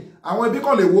misunderstanding àwọn ẹbí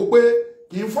kan lè wo pé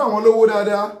kì í fún àwọn lówó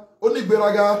dáadáa ó ní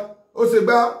ìgbéraga ó ṣe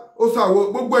gbá ó ṣàwo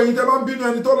gbogbo ẹ̀yin tẹ́ bá ń bínú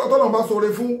ẹni tọ́lọ́run bá ṣoore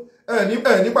fún ẹ̀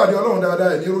nípàdé ọlọ́run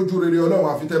dáadáa ẹ̀ ní rójú rere ọlọ́run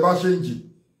àfi tẹ́ bá ṣe ń jì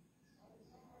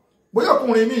bóyá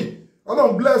ọkùnrin míì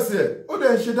ọlọ́run bless ẹ̀ ó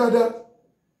dẹ̀ ń ṣe dáadáa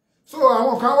so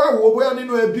àwọn kan wá wò bóyá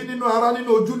nínú ẹbí nínú ará nínú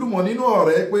ojúlùmọ̀ nínú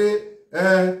ọ̀rẹ́ pé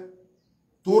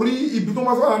torí ibi tó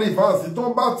máa sábà ní ìfàsí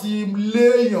tó bá ti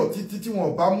léèyàn títí tí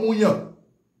wọ́n bá mú yàn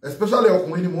especially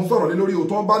ọkùnrin ni mò ń sọ̀rọ̀ lé lórí o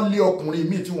tó bá lé ọkùnrin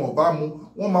míì tí wọ́n bá mú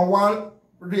wọ́n máa wá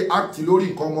react lórí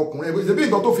nǹkan ọmọkùnrin ẹ̀ ṣe bí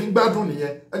nǹkan tó fi ń gbádùn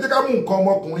nìyẹn ẹ jẹ́ ká mú nǹkan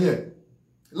ọmọkùnrin ẹ̀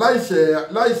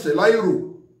láìṣẹ̀ láìrò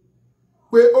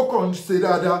pé ó kàn ń ṣe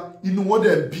dáadáa inú wọn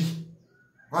dẹ̀ ń bí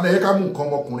wọn ẹ jẹ́ ká mú nǹkan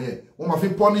ọmọkùnrin ẹ̀ wọ́n máa fi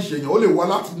punish èèyàn ó lè wá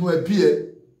láti inú ẹbí ẹ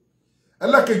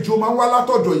ẹlẹ́kejì ó máa ń wá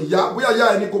látọ̀dọ̀ ìyá bóyá ìyá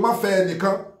ẹni kò má fẹ́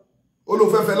ẹnìkan ó ló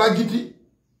fẹ́fẹ́ lágídí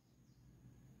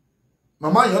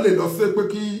màmá èèyàn lè lọ sí pé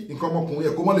kí nǹkan ọmọkùnrin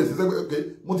ẹ̀ kó mọ́ lè ṣiṣẹ́ pé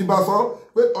mo ti bá a sọ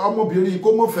pé ọmọbìnrin kó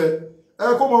mọ́ fẹ́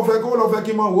kó mọ́ fẹ́ kó lọ fẹ́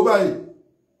kí n mọ̀ wò báyìí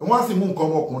wọ́n á sì mú nǹkan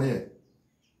ọmọkùnrin ẹ̀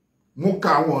mú ka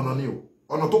àwọn ọ̀nà ni o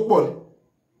ọ̀nà tó pọ̀ ni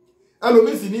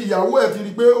ẹlòmíì sì ní ìyàwó ẹ̀ ti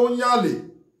rí pé ó ń yàlè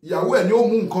ìyàwó ẹ̀ ni ó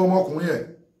mú nǹkan ọmọkùnrin ẹ̀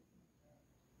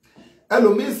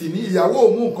ẹlòmíì sì ní ìyàwó ò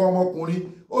mú nǹkan ọmọkùnrin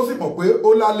ó sì mọ̀ pé ó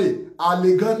lálè àlè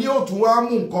gan ni ó tún wá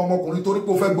mú nǹkan ọmọkùnrin torí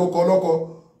pé ó fẹ́ gbọ́kọ lọ́kọ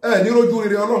ẹ ní rójú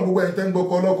rere ọlọ́run gbogbo ẹ̀yin tẹ́ ń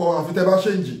gbọ́kọ lọ́kọ àfi tẹ́ bá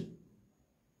ṣèǹjì.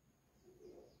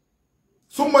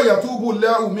 súnmọ́ yàtúbù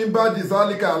lẹ́hù mi bá di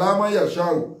zálíkà àlámọ́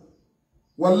yàṣáù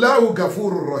wàláhù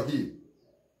gàfúrù rọ̀hì.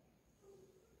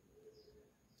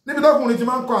 níbi tọkùnrin ti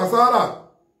máa ń kọ àsárà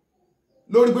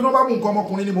lórí pé wọ́n bá mú nǹkan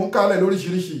ọmọkùnrin ni mò ń kálẹ̀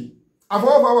lóríṣiríṣi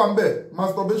àfọwọ́fà wà ń bẹ̀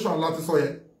masturbation láti sọ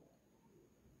yẹn.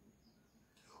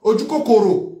 ojú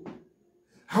kòkòrò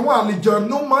àwọn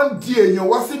àlìjànnú máa ń di èèyàn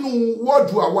wá sínú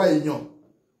wọ́ọ̀dù àwa èèyàn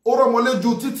ó rọmọlẹ́jú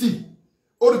títì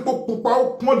ó rí pupa ó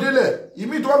pọ́n délẹ̀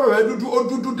ìmí tó bá bẹ̀rẹ̀ dúdú ó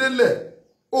dúdú délẹ̀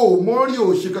ó mọ́ rí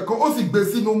òṣè kankan ó sì gbé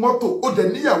sínú mọ́tò ó dẹ̀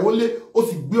níyàwó lé ó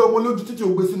sì gbé ọmọ lójú títì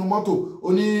ó gbé sínú mọ́tò ó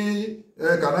ní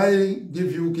can I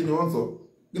give you kí ni wọ́n sọ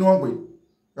kí ni wọ́n pè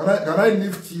can I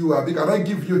lift you àbí can I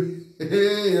give you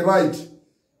a ride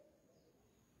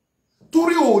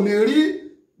torí ò lè rí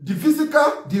the physical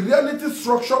the reality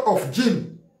structure of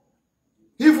jinn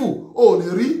evil ò lè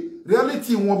rí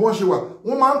reality wọn bọ́n ṣe wà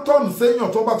wọ́n máa ń tọ́nù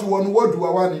séèyàn tó bá ti wọnú wọ́ọ̀dù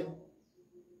wa wá ni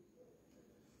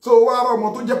so wá rọ ọmọ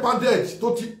tó jẹ́ padded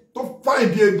tó fáìn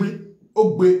bí egbin ó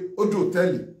gbé ó di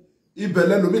hòtẹ́ẹ̀lì ibẹ̀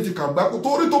lẹ́lòmí ti kàgbákò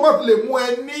torí tó bá ti lè mú ẹ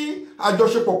ní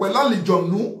àjọṣepọ̀ pẹ̀lú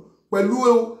àlìjọ̀nú pẹ̀lú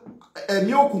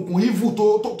ẹ̀mí òkùnkùn evil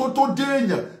tó dé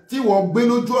èèyàn tí wọ́n gbé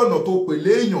lójú ọ̀nà tó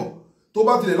pèlè èèyàn tó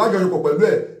bá ti lè lájọṣepọ̀ pẹ̀lú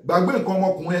ẹ̀ gbàgbé nǹkan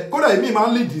ọmọkùnrin ẹ̀ kódà èmi máa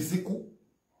ń lè dì síkú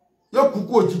yóò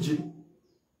kúkú òjijì.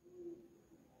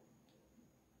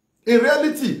 In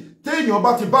reality téèyàn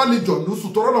bá ti bá lè jọ̀nù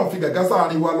sùn tọ́rọ́ náà fi gàgá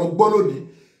sáàrin wa lọ gbọ́ lónìí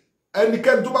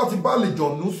ẹnikẹ́ni tó bá ti bá lè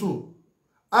jọ̀nù sùn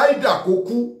áìdà kó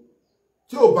kú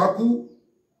tí ò bá kú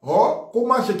kó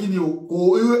má ṣe kí ni o kò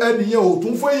ẹnìyẹn ò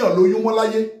tún fún èèyàn lóyún mọ́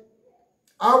láyé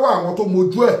á wá àwọn tó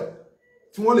mojú ẹ̀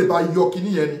tí wọ́n lè bá yọ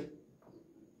kíní yẹn ni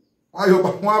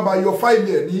wọ́n á bá yọ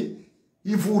fáìlì ẹ̀ ní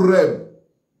evil realm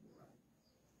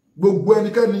gbogbo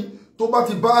ẹnikẹ́ni tó bá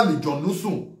ti bá lè jọ̀nù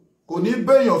sùn kò ní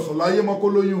béèyàn sùn láyé mọ́ kó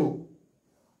lóyún o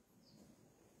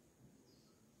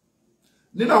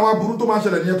nínú àwọn aburú tó máa ń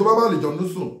ṣẹlẹ̀ nìyẹn tó bá lè jọ̀nù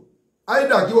sùn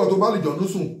áìdà kíwọ̀ tó bá lè jọ̀nù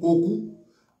sùn kó kú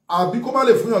àbí kó má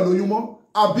lè fúnyàn lóyún mọ́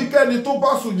àbí kẹ́ni tó bá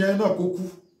sùn yẹn náà kó kú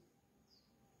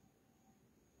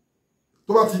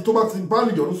tó bá ti bá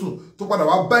lè jọ̀nù sùn tó padà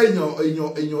wá bá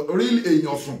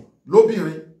èèyàn sùn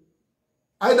lóbìnrin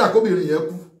áìdà kóbìnrin yẹn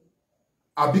kú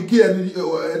àbí kí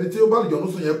ẹni tí ó bá lè jọ̀nù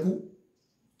sùn yẹn kú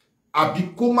àbí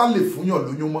kó má lè fúnyàn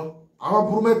lóyún mọ́ àwọn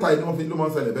aburú mẹ́ta yìí ni wọ́n fi ló máa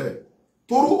ń ṣẹlẹ̀ bẹ́ẹ̀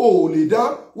torí o lè dá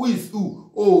who is who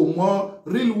o mọ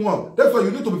real one that's why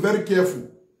you need to be very careful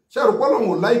ṣe àrò pọ́lọ́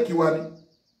wọn ò láìkí wa ni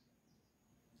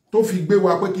tó fi gbé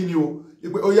wa pé kí ni o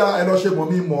pé ó yá ẹ lọ ṣe mọ̀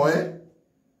mí mọ̀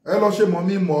ẹ lọ ṣe mọ̀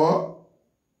mí mọ̀ ọ́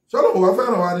ṣé ọlọ́run wá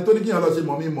fẹ́ràn wa ni tó ní kí yẹn lọ ṣe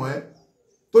mọ̀ mí mọ̀ ẹ́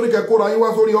tó ní kẹ́ kóra yín wá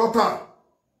sórí ọ́tà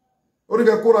ó ní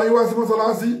kẹ́ kóra yín wá sí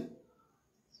mọ́sálásí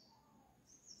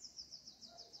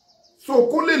so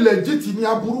kó lè legit ní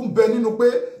aburú ń bẹ nínú pé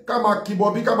ká máa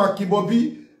kìbọ̀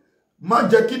bí má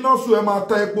jẹ́ kí nọ́ọ̀sù ẹ máa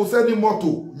ta epo sẹ́ni mọ́tò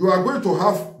you are going to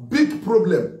have big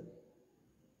problem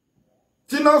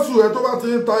tí nọ́ọ̀sù ẹ tó bá ti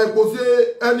ń ta epo sí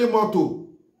ẹni mọ́tò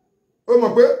ó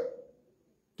mọ̀ pé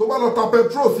tó bá lọ ta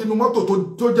petrol sínú mọ́tò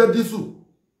tó jẹ́ dísù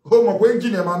ó mọ̀ pé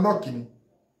engine ẹ máa nọ́ọ̀kì ni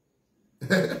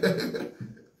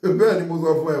bẹ́ẹ̀ ni mo sọ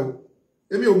fún ẹ o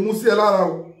èmi ò mú sí ẹ lára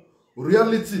o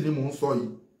reality ni mò ń sọ yìí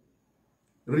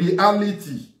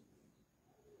reality.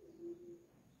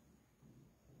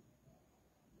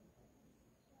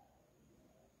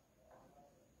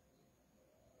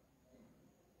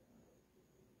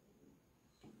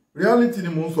 Reality ni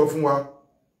mò ń sọ fún wa.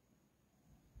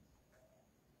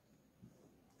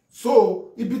 So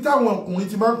ibi táwọn ọkùnrin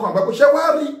ti máa ń kọ àgbákò ṣé wá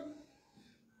rí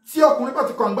tí ọkùnrin bá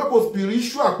ti kọ àgbákò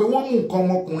spiritual pé wọ́n mú nǹkan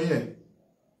ọmọkùnrin yẹn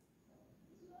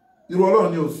irú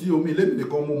ọlọ́run ni ò sí omi ìlébì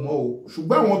nìkan mú mọ́ o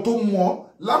ṣùgbọ́n àwọn tó mú ọ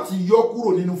láti yọ kúrò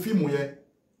nínú fíìmù yẹn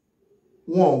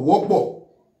wọn ò wọ́pọ̀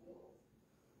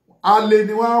alẹ́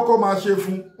ni wọ́n kọ́ máa ṣe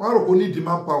fún wọ́n rò pé ní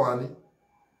demand power ni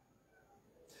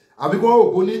àbí wọ́n rò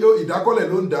pé ní ìdákọ́lẹ̀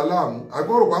ló ń dà láàmú àbí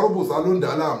wọ́n rò pé Arobosa ló ń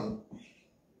dà láàmú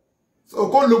so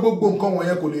kó lo gbogbo nǹkan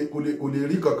wọ̀nyẹn kò lè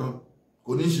rí kankan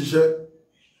kò ní ṣiṣẹ́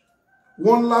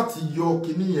wọ́n láti yọ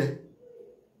kíní yẹn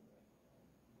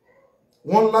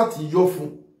wọ́n láti yọ fún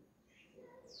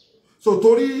so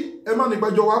torí ẹ má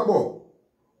nígbàjọ wá pọ̀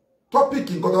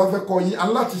tọ́pìkì nǹkan tó bá fẹ́ kọ yín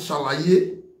aláti ṣàlàyé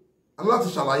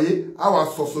our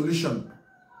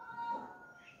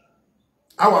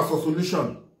solution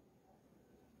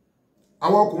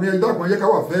àwọn ọkùnrin ẹjọ́ àpọ̀ yẹ ká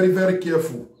wà very very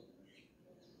careful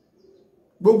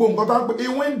gbogbo nǹkan tó ń pè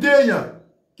ìwín déèyàn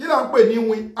kí là ń pè ní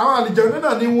ìwín àwọn àlìjẹ̀nú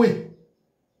náà ní ìwín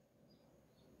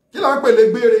kí là ń pè lè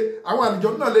gbére àwọn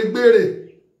àlìjẹ̀nú náà lè gbére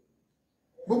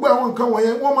gbogbo àwọn nǹkan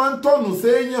wọ̀nyẹn wọ́n máa ń tọ̀nù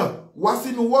séèyàn wá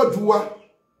sínú wọ́ọ̀dù wa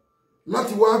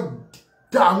láti wá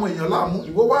dá àwọn èèyàn láàmú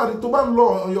ìwọ wá rí tó bá ń lọ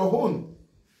on your own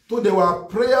tó dẹ̀ wà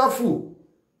prayerful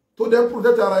tó dẹ̀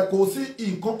protect ara ẹ̀ kò sí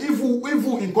nǹkan evil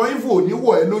ò ní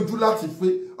wọ̀ ẹ́ lójú láti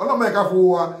fẹ́ ọlọ́mọ ẹ̀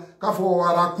káfọwọ́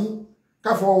ara kú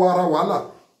káfọwọ́ ara wàhálà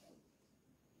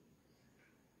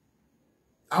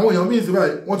àwọn èèyàn míì sí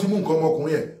báyìí wọ́n ti mú nǹkan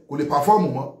ọmọkùnrin ẹ̀ kò lè pàfọ́ọ̀mù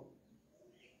mọ́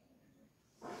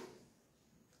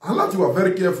a láti wà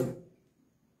very careful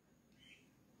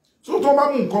so tó bá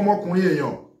mú nǹkan ọmọkùnrin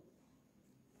èèyàn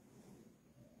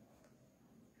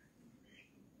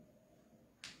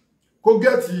kó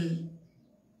gẹ́ẹ̀tì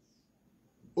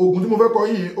oògùn tí mo fẹ́ kọ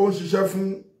yìí ó ń ṣiṣẹ́ fún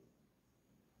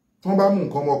tó bá mú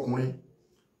nǹkan ọmọkùnrin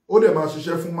ó dẹ̀ máa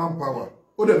ṣiṣẹ́ fún manpower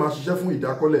ó dẹ̀ máa ṣiṣẹ́ fún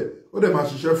ìdákọ́lẹ̀ ó dẹ̀ máa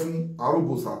ṣiṣẹ́ fún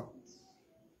Arobosa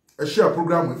ẹ ṣe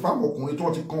àprógrámù fáwọn ọkùnrin tí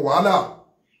wọ́n ti kan wàhálà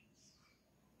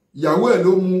ìyàwó ẹ̀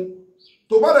ló mú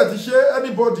tó bá dẹ̀ ti ṣe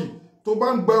anybody tó bá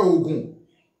ń gba oògùn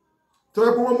tó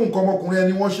yẹ pé wọ́n mú nǹkan ọmọkùnrin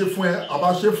ẹni wọ́n ṣe fún ẹ àbá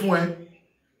ṣe fún ẹ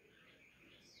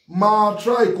máa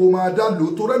try kó máa dá lò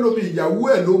tó rẹ́lómi ìyàwó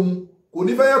ẹ̀ ló mú kò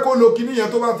ní fẹ́ yẹ kó lo kíní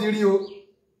yẹn tó bá ti rí o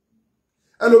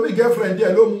ẹlòmí girlfriend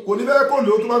ẹ̀ ló mú kò ní fẹ́ yẹ kó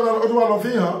lo tó bá lọ fi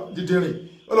hàn dìdìrìn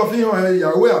ó lọ fi hàn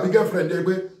ìyàwó ẹ̀ àbí girlfriend ẹ̀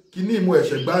pé kíní ìmú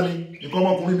ẹ̀ṣẹ̀ gbá ni nǹkan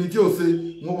ọmọkùnrin mi tí ò ṣe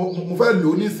mo fẹ́ lò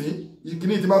ó nísìn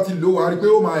kíní tí bá ti lò wá rí pé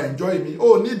ó máa enjoy mi ó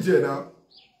nídìí ẹ̀ náà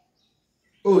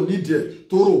ó nídìí ẹ̀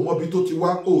tó rò mọ́bi tó ti wá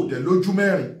ó dẹ̀ lójú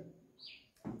mẹ́rin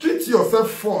treat yourself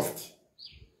first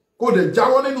kó dẹ̀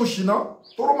jáwọ́ nínú ṣìnà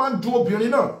tó rò máa ń dun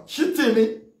obìnrin náà ṣítì ni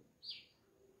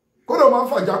kódà máa ń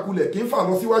fàjákulẹ̀ kì í fà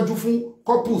lọ síwájú fún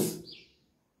couples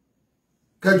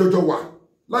kẹjọjọ wà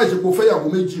láì ṣe pé o fẹ́yàwó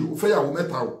méjì o fẹ́yàwó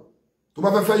mẹ́ta o tó bá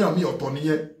fẹ́ fẹ́yàn mí ọ̀tọ̀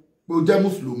nìyẹn pé o jẹ́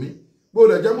mùsùlùmí pé o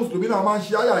dẹ̀ jẹ́ mùsùlùmí náà máa ń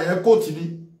ṣe àyà yẹn kóòtì ni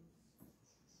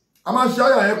a máa ń ṣe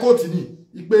àyà yẹn kóòtì ni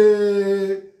ìpè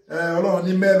ọlọ́run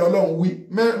ní mẹ́ẹ̀ lọ́lọ́run wí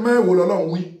mẹ́ẹ̀wò lọ́lọ́run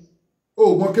wí o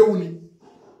ò mọ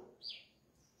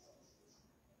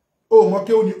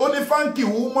kéwù ni ó ní fáǹkì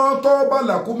wú mọ́ tọ́ bá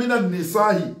làkúmínà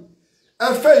nìsáàyì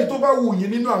ẹfẹ́ yìí tó bá wù yín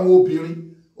nínú àwọn obìnrin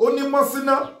ó ní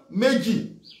mọ́síná méjì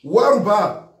wárùbá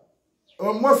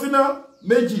mọ́síná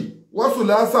méjì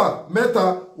wásùlásà mẹ́ta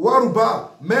wárùbá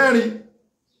mẹ́rin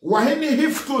wàhíní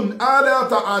hiftun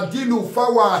aláta àdìlù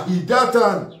fáwà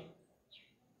hìdátàn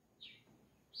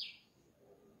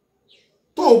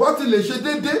tó o bá ti lè ṣe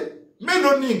déédé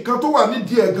mélòó ni nǹkan tó wà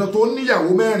nídìí ẹ̀gàn tó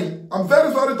níyàwó mẹ́rin I'm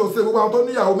very sorry to say gbogbo àwọn tó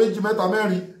níyàwó méjì mẹ́ta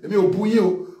mẹ́rin èmi ò bu yín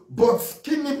o but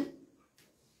kí ni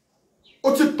o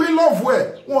ti pín lọ́ọ̀fù ẹ̀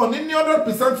wọn ò ní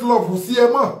 100% lọ́ọ̀fù sí ẹ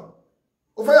mọ́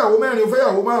o fẹ́ yàwó mẹ́rin o fẹ́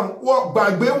yàwó márùn wọ́n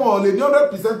gbàgbé wọn ò lè ní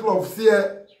 100% lọ́ọ̀fù sí ẹ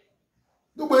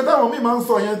gbogbo ẹ̀ táwọn míì máa ń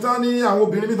sọ yẹn tán ní àwọn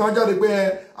obìnrin mi tán jáde pé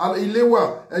ilé wà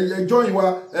ẹjọ́ yìí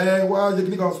wà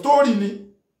jẹ́kìnì kan story ni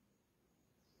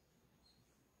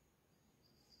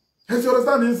ẹ ti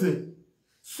understand me sìn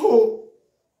so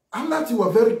aláti wà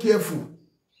very careful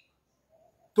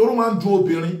tó máa ń dun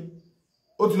obìnrin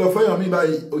ó ti lọ fẹ́yàn mí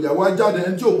báyìí òyàwó ajáde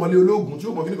ẹni tí ò mọ́lé ológun tí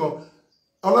ò mọ́ kíní kan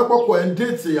ọlọ́pọ̀pọ̀ ẹ̀ ń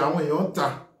déètì àwọn èèyàn ń ta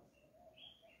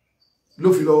ló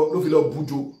fi lọ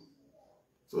bújo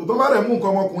so tó bá rẹ̀ mú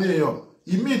nǹkan ọmọkùnrin èèyàn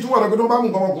ìmí ìtúwà lọ pé tó bá mú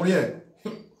nǹkan ọmọkùnrin ẹ̀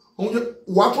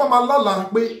wà tó máa lálàá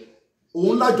pé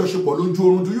òun lájọṣepọ̀ lójú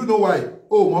oorun do you know why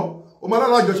ó mọ́ ó máa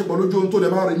lájọṣepọ̀ lójú oorun tó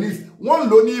dẹ̀ máa release wọ́n ń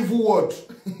lò ní evil word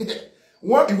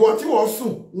ìwọ tí wọ́n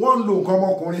sùn wọ́n ń lo nǹkan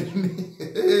ọmọkùnrin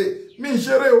mi ń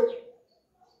ṣeré o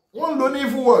wọ́n lò ní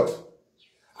evil word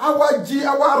àwa jí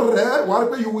àwa rẹ̀ wà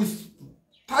pé you will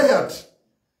tired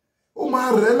ó máa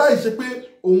rẹ̀ láì ṣe pé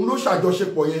òun ló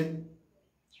ṣàjọṣepọ̀ yẹn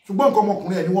ṣùgbọ́n nǹkan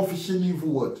ọmọkùnrin ẹ̀ ni wọ́n fi ṣe ní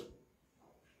evil word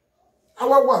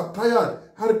àwa wà tired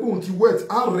a rí pé òun ti wet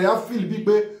a rẹ̀ á feel bíi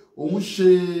pé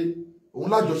òun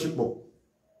lájọṣepọ̀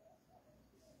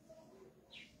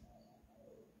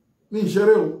ní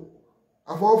ìṣeré o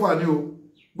àfọwọ́fà ni o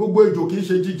gbogbo ejò kì í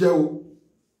ṣe jíjẹ o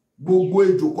gbogbo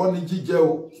ejò kọ́ ni jíjẹ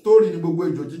o story ni gbogbo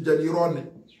ejò jíjẹ ni irọ́ ni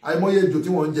àìmọye ejò tí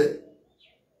wọ́n ń jẹ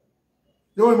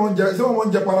ṣé wọ́n mọ̀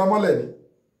ń jẹ paramọ́lẹ̀ ni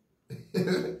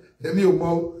èmi ò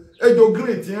mọ̀ o ejò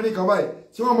green tí ń rìn kan báyìí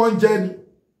ṣé wọ́n mọ̀ ń jẹ ni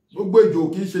gbogbo ejò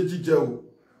kì í ṣe jíjẹ o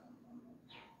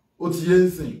ó ti yé ń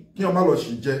sìn kí wọ́n má lọ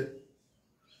sí jẹ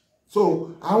so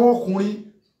àwọn ọkùnrin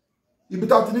ibi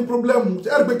tá ti ní problem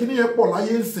ẹ̀rí pé kíní yẹn pọ̀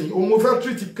láyé ń sìn òun mo fẹ́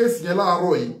treat case yẹn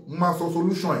láàárọ̀ yìí mo máa sọ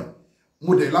solution ẹ̀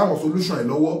mo dẹ̀ láwọn solution ẹ̀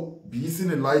lọ́wọ́ bí sí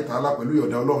ní láì tààlà pẹ̀lú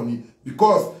ìyọ̀dá ọlọ́run ni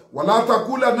because wala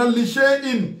taqulanna li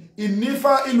shay'in inni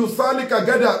fa'ilu salika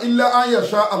gada illa an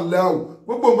yasha Allah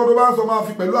gbogbo nǹkan tó bá ń sọ máa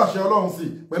fi pẹ̀lú àṣẹ ọlọ́run sí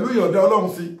pẹ̀lú ìyọ̀dá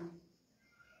ọlọ́run sí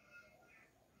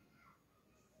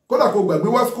kódà kó gbàgbé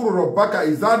wá skúrò rọ̀ bákà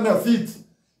ìzánà fit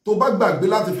tó bá gbàgbé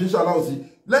láti fi ń ṣàláwọ̀ sí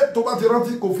tó bá ti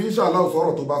rántí kò fi ń ṣàláwọ̀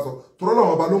sọ̀rọ̀ tó bá sọ tó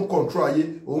rọ́lọ́wọ́n ọba ló ń control ayé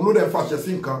òun ló dẹ̀ fàṣẹ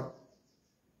sí nǹkan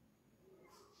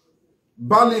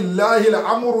balillahil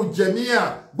amru jami'a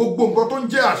gbogbo nǹkan tó ń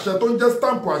jẹ́ àṣẹ tó ń jẹ́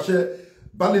stamp àṣẹ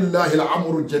balillahil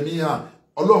amru jami'a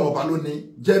ọlọ́run ọba ló ní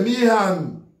jami'an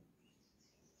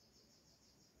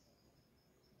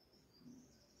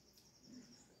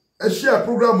ẹ share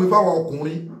program ìfáwọn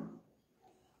ọkùnrin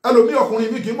ẹlòmí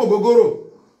ọkùnrin mi kì í mọ̀ gógóró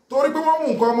torí pé wọ́n mú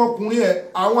nǹkan ọmọkùnrin ẹ̀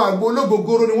àwọn àgbo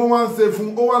ológógóró ni wọ́n wá ń ṣe fún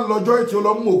ó wá ń lọ́jọ́ ìtì ó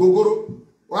lọ mú ògógóró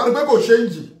wàá rí pé kò ṣe ń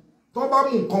jì tó bá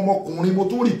mú nǹkan ọmọkùnrin mo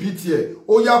tún rìpítì ẹ̀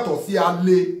ó yàtọ̀ sí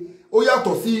alẹ́ ó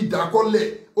yàtọ̀ sí ìdákọ́lẹ̀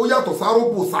ó yàtọ̀ sí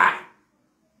aróbòsá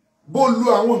bó lu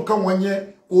àwọn nǹkan wọ̀nyẹn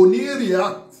kò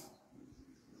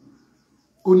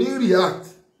ní react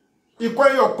ikọ́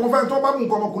ẹyọ kan fẹ́ tó bá mú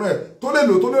nǹkan ọmọkùnrin ẹ̀ tó lè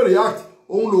lò tó lè react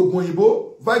òun lògùn òyìnbó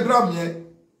Vigram yẹn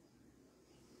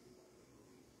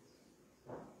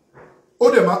ó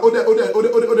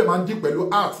dẹ̀ máa ń dí pẹ̀lú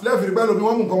art lẹ́fìrí bẹ́ẹ̀ lómi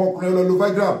wọ́n mú nǹkan ọmọkùnrin lọ lo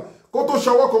Vigram kó tó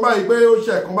ṣọwọ́ kan báyìí pé ó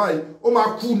ṣe ẹ̀kan báyìí ó máa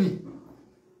kú ni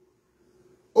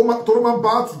torí máa ń bá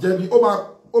àti jẹ ni ó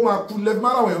máa kú ni lẹ́fìrí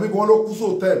máa láwọn èèyàn mi kan ló kú sí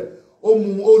hòtẹ́ẹ̀lì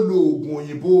ó lo oògùn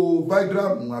òyìnbó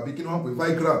Vigram àbí kí ni wọ́n pè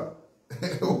Vigram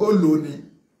ó lò ní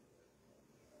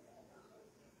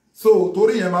so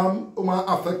torí yẹn ó máa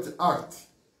affect act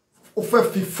ó fẹ́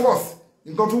fi force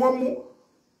nǹkan tí wọ́n mú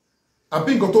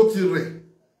àbí nǹkan tó ti rẹ̀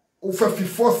ó fẹ́ fi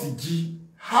force jí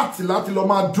heart láti lọ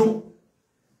máa dún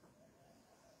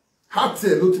heart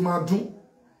ẹ̀ ló ti máa dún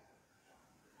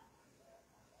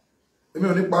èmi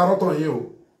ò ní parọ́ tàn yín o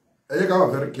ẹ jẹ́ ká wà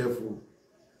very careful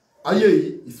ayé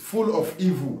yìí is full of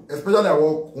evil especially àwọn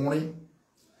ọkùnrin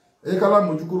ẹ jẹ́ ká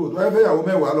lámójú kúrò tó wáyé fẹ́ ìyàwó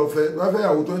 10 lọ fẹ́ tó wáyé fẹ́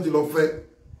ìyàwó 20 lọ fẹ́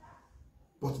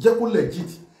but jẹ́ kó legit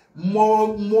mọ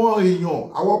èèyàn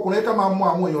àwọn ọkùnrin ká máa mọ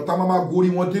àwọn èèyàn tá máa gorí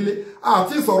wọn délé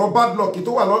àti ìsọ̀rọ̀ bad luck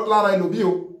tó wà lára ẹlòmíì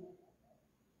o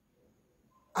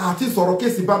àti sọ̀rọ̀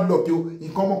kéèsì bad luck o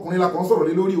nǹkan ọmọkùnrin la kàn sọ̀rọ̀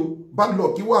lé lórí o bad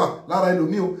luck wà lára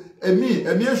ẹlòmíì o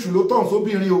ẹ̀mí èṣù ló tàn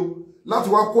sóbìnrin o láti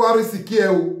wá kó àrísì kí ẹ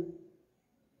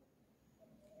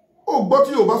o gbọ́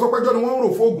tí yóò bá sọ pẹ́jọ́ ni wọ́n ń rò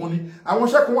fóògùn ni àwọn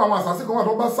ṣẹ́kùn àwọn àṣàsí kan wà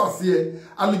tó bá sàsí ẹ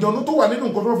àlìjọ̀nú tó wà nínú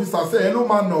nǹkan tó fi sàsí ẹ ló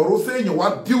máa nàró sí èèyàn wá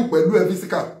díù pẹ̀lú ẹ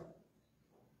físíkà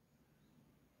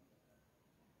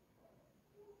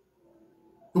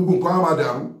gbogbo nǹkan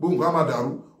á máa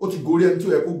dàrú ó ti gorí ẹni tí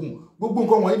ó yẹ kó gùn gbogbo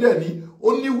nǹkan wọ̀nyí dẹ̀ ní ó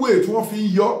ní wéè tí wọ́n fi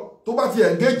ń yọ tó bá ti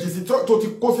engage sí tó ti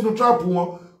kó sínú trap wọn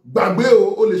gbàgbé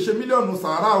o lè ṣe mílíọ̀nù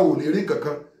sàárà o lè rí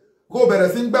kankan kó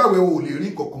bẹ̀rẹ̀ sí ń gbàwẹ̀ o lè rí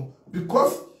kankan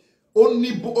because ó ní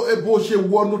bó ṣe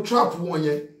wọnú trap wọn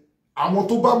yẹn àwọn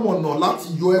tó bá mọ̀nà láti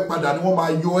yọ ẹ padà ni wọ́n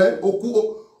máa yọ ẹ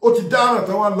ó ti dáràn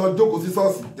tán wọ́n lọ jókòó sí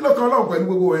ṣọ́ọ̀ṣì kí ló kan Ọlọ́run pẹ̀lú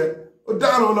gbogbo ẹ ó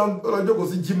dáràn ó lọ jókòó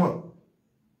sí jímọ̀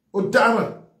ó dáràn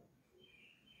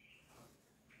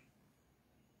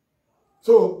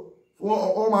so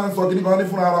wọ́n máa ń sọ kí ní kan ní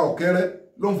fúnra ara ọ̀kẹ́rẹ́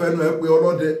ló ń fẹnu ẹ pé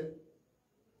ọlọ́dẹ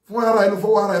fún ara ẹnu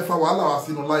fọwọ́ ara ẹ fa wàhálà wá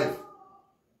sínú life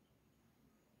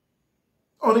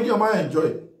ọ̀ ní kí ọmọ enjoy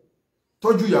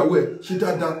tọ́jú ìyàwó ẹ̀ ṣe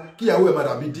dáadáa kí ìyàwó ẹ̀ má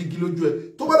dàbí dígí lójú ẹ̀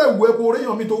tó bá dẹ̀ wù ẹ́ kó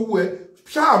oréyàn mi tó wù ẹ́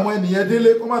ṣáàmù ẹnìyẹn délé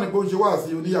kó má ní pé ó ń ṣe wáàsí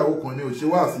oníyàwó kan ni ò ṣe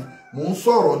wáàsí mò ń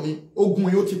sọ̀rọ̀ ni ogun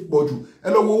yóò ti pọ̀ jù ẹ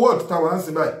lọ wo word táwa ń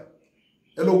sin báyìí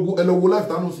ẹ lọ wo life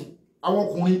tánú sí àwọn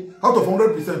ọkùnrin out of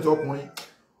 100% ọkùnrin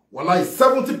wàláì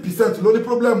 70% ló ní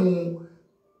problem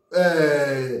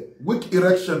weak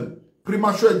erection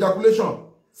premature ejaculation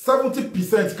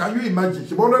 70% can you imagine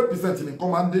ṣe 100%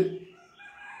 nìkan máa ń dé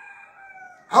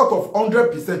out of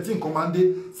 100% tí nǹkan máa ń dé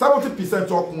 70%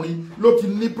 ọkùnrin ló ti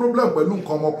ní problem pẹ̀lú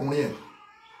nǹkan ọmọkùnrin ẹ̀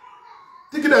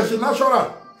tí kìí dẹ̀ ṣe natural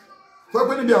sọ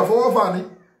pé níbi àfọwọ́fà ni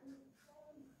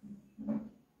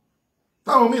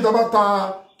táwọn míì tá bá ta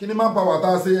kíní máa ń pa wà tá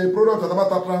a ṣe product tá bá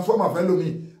ta transformer fẹ́ lómi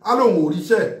á lóun ò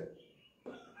ríṣẹ́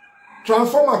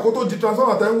transformer kó tó di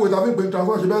transformer tẹ́ ń wo ìtàfin pé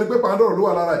transformer ṣe bẹ́ẹ̀ rí pé pàdánù ló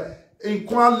wà lára ẹ̀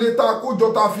nǹkan alẹ́ tá a kójọ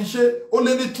tá a fi ṣe ó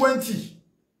lé ní 20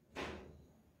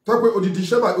 tó pé odidi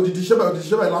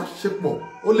ṣẹ́bà láṣepọ̀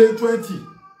ó lé 20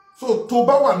 so tó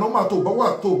bá wà normal tó bá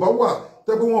wà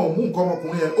tẹ́ pé wọn ò mú nǹkan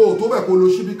ọmọkùnrin yẹn ó tó bẹ̀ kó lo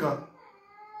ṣíbí kan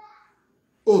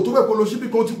o tó bẹ́ẹ̀ kó lo ṣíbí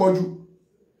kan ti pọ̀ jù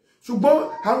ṣùgbọ́n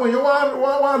àwọn èèyàn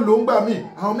wá lò ń gbà mí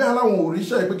àwọn mẹ́rin láwọn ò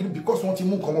ríṣẹ́ ìpé kí because wọ́n ti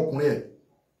mú nǹkan ọmọkùnrin ẹ̀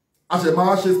a ṣe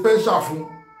máa ṣe special fún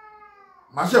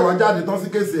máa ṣẹ̀ wá jáde tán sí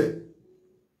kéèsì ẹ̀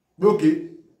pé òkè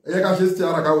ẹ yẹ ká ṣe sí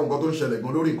ara káwọn nǹkan tó ń ṣẹlẹ̀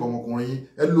gan lórí nǹkan ọmọkùnrin yín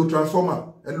ẹ lo transformer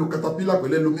ẹ lo caterpillar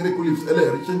pẹ̀lú ẹ lo miracle leaves ẹ lè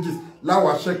rí changes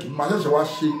láwa ṣẹ́kì máa ṣẹ̀ṣẹ̀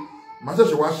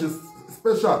wá ṣe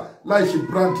special láì ṣe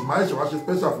brand máa ṣẹ̀ṣẹ̀ wá ṣe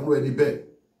special fún ẹni bẹ́ẹ̀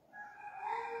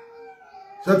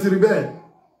ṣe ti rí bẹ́ẹ̀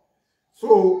so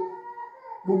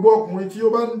gbogbo ọkùnrin tí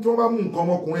wọ́n bá mú nǹkan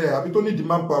ọmọkùnrin ẹ̀ àbí tó ní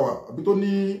demand power àbí tó ní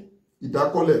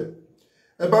ìdákọ́lẹ̀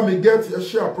ẹ bá mi get ẹ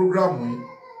share program yìí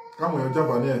káwọn èèyàn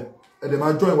jàǹfààní ẹ̀ ẹ dẹ̀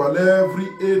máa join wa every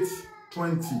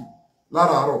 8:20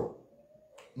 láràárọ̀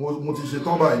mo ti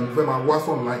ṣetán báyìí mo fẹ́ máa wá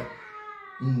online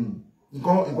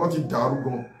nǹkan ti dàrú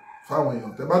gan fáwọn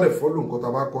èèyàn tẹ bá dẹ̀ follow nǹkan tá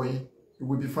a bá kọ yín it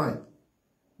will be fine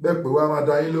bẹ́ẹ̀ pé wá máa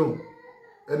dá yín lóhùn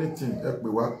anything ẹ pè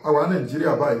wá àwa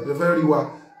Nàìjíríà báyìí tẹ fẹ́ rí wa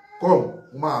come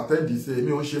mo máa attend sí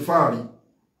èmi ò ń ṣe fáàrí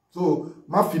so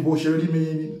má fi bó ṣe rí mi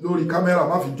lórí kámẹ́rà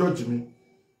má fi judge mi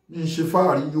ń ṣe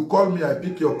fáàrí you call me I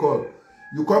pick your call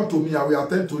you come to me I will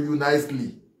attend to you nicely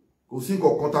kò sí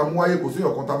nǹkan tá a mú wáyé kò sí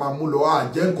nǹkan tá a máa mú lọ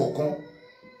àjẹ́ nǹkan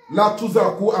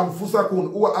látúzàkú àǹfúsàkùn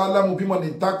ó alámú bímọ ní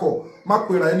takọ̀ má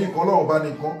pèrà ẹni nǹkan lọ́wọ́ bá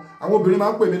nìkan àwọn obìnrin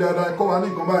máa ń pè mí dáadáa ẹ̀kọ́ wa ní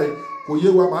nǹkan báyìí kò yé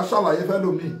wa máa ṣàlàyé fẹ́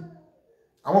lómi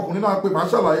àwọn ọkùnrin náà pè máa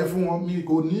ṣàlàyé fún wọn mi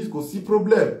kò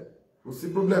sí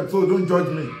problem so don't judge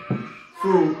me so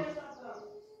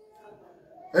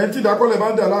ẹni tí ìdákọ́lẹ̀ bá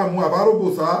ń dà láàmú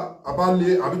àbáròbòsá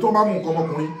àbálẹ̀ àbí tó bá mú nǹkan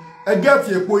ọmọkùnrin ẹ gẹ́ẹ̀tì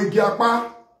èpo igi apá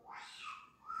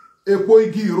èpo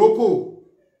igi ìrókò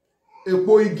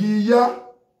èpo igi iyá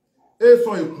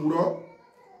èèsàn èkùrọ́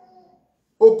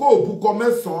okó òbúkọ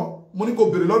 9 mo ní kò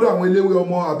béèrè lọ́dọ̀ àwọn eléwé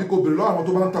ọmọ àbí kò béèrè lọ́dọ̀ àwọn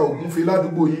tó bá ń ta ògúnfe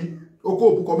ládùúgbò yín okó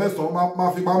òbúkọ 9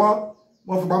 máa fi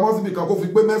pamọ́ síbi kan kó fi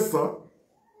pé 9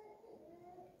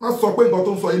 má sọ pé nǹkan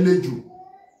tó ń sọ ilé jù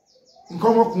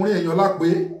nǹkan ọmọkùnrin èèyàn lápé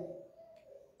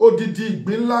odidi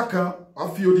ìgbín ńlá kan wàá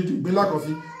fi odidi ìgbín ńlá kan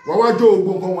sí wàá wá jó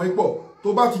gbogbo nǹkan wọ̀nyí pọ̀ tó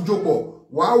bá ti jó pọ̀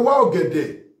wàá wá ọ̀gẹ̀dẹ̀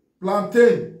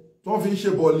plantain tó ń fi ń ṣe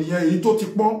bọ̀ọ̀lì yẹn èyí tó ti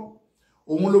pọ́n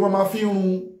òun ló máa fi ń run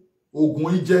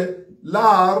oògùn ìjẹ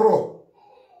láàárọ̀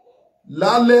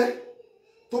lálẹ́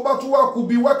tó bá tún wá kù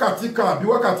bí wákàtí kan àbí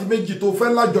wákàtí méjì tó fẹ́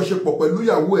lájọṣepọ̀ pẹ̀lú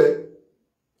ìyàwó ẹ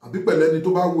àbí pẹ̀lú ẹni tó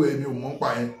bá wù ẹ́ mi ò mọ̀ ń pa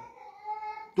ẹ́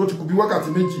tó ti kù bí wákàtí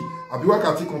méjì àbí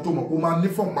wákàtí kan tó mọ̀ pé ó máa ní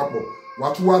fọ́n papọ̀ wà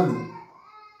tún wá lò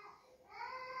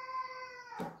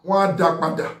wọ́n á dá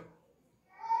padà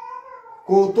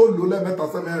kó o tó lò lẹ́ẹ̀mẹ́ta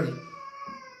sẹ́mẹ́rin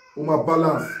ó máa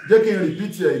balance jẹ́ kí n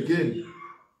repeat it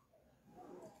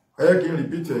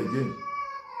again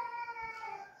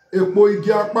èpo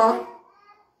igi apá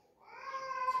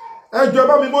ẹjọ́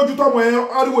bá mi mójútó ọmọ yẹn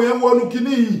ariwo yẹn wọnú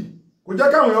kinní yìí kò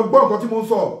jẹ́ káwọn èèyàn gbọ́ nǹkan tí mo ń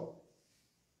sọ.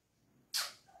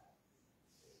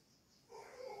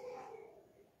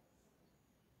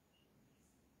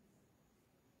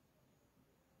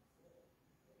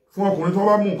 fún ọkùnrin tó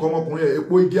bá mú nǹkan ọmọkùnrin ẹ̀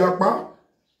èpo igi apá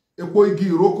èpo igi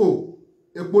ìrókò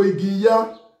èpo igi iyá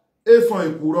èèsàn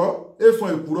èkùrọ́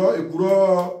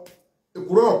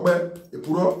ọ̀pẹ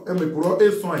èkùrọ́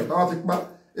èèsàn ẹ̀ táwa ti pa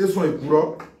èèsàn èkùrọ́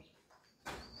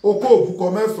okó òbúkọ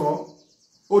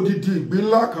 9 odidi ìgbín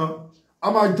ńlá kan a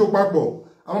máa jó papọ̀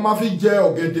a máa fi jẹ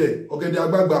ọ̀gẹ̀dẹ̀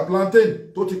àgbagbà plantain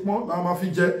tó ti pọ́n la máa fi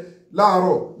jẹ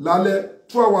láàárọ̀ lálẹ́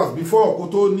 2 hours before kó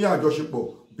tó ní àjọṣepọ̀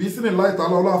bí sínú láìta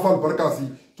lọ́wọ́ àfàlù bárkà sí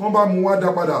tí wọ́n bá mú wá dá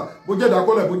padà bó jẹ́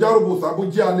ìdákọ́lẹ̀ bó jẹ́ àròbòsà bó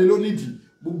jẹ́ alẹ́ lónìdí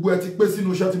gbogbo ẹ ti pé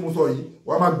sínú iṣẹ́ tí mo sọ yìí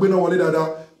wàá máa gbéná wọlé dáadáa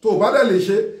tó o bá dẹ̀ lè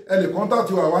ṣe ẹ lè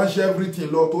kọ́ńtàtì wa wá ń ṣe everything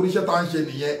lọ torí iṣẹ́ tá à ń ṣe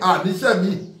nìyẹn níṣẹ́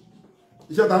mi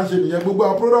iṣẹ́ tá à ń ṣe nìyẹn gbogbo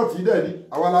àwọn product yìí dẹ̀ ni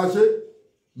àwa la ṣe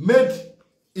made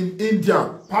in India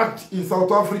packed in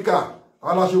South Africa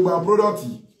àwa la ṣe gbogbo àwọn product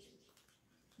yìí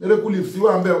miracle leaf sí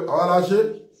wà ń bẹ àwa la ṣe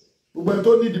gbogbo ẹni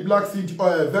tó ní the black seed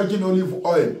oil virgin olive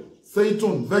oil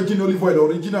seitun virgin olive oil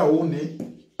original òun ní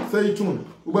seitun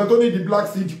gbogbo ẹni tó ní the black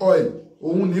seed oil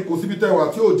òun ní kò síbi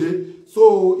tẹwà tí ò dé so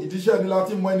ìdíṣẹ́ ni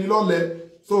láti mọ ẹni lọ́lẹ̀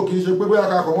so kì í ṣe pé bóyá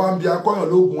kakọ̀ wá ń bi akọ́yàn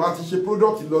lóògùn á ti ṣe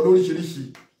product lọ lóríṣiríṣi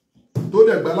tó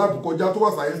dẹ̀ gbà láàbù kọjá tó wà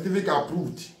scientific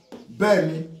approved bẹ́ẹ̀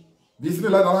ni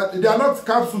bismillah they are not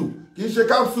capsule kì í ṣe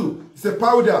capsule it's a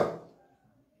powder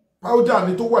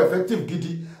ni tó wà effective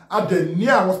gidi a dẹ̀ ní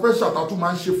àwọn special tatu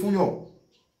máa ń ṣe fúnyàn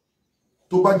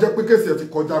tó bá jẹ́ pé kéèsì ẹ̀ ti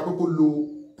kọjá pé kó lo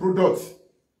product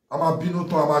a máa bínú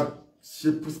tán a máa ṣe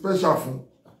special fún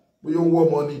bóyá ó ń wọ́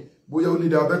ọmọ ni bóyá ó ní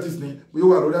diabetes ni bóyá ó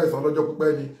wà lórí àìsàn lọ́jọ́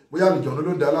pípẹ́ ni bóyá àlìjọ̀nù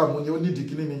ló ń dá láàmú ni ó ní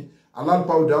ìdíkíní ni alal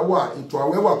powder wà ètò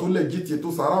àwẹ̀ wà tó lẹ́jìtì ètò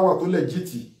sàrà wà tó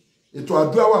lẹ́jìtì ètò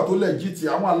àdúrà wà tó lẹ́jìtì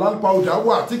àwọn alal powder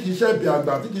wà tí kìí ṣe ẹ̀bì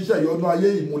àgbà tí kìí ṣe ìyọnu ayé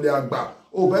ìmùlẹ̀ àgbà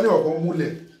ó bẹ́ẹ̀ ní ọ̀kan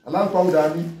múlẹ̀ alal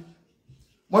powder ni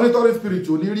monitoring spirit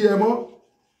ò ní rí ẹ mọ́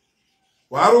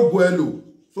wàá rògbò ẹ lò.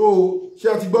 So ṣé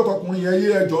ẹ ti gbọ́ tọkùnrin yẹn yé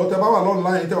ẹjọ́ tẹ bá wà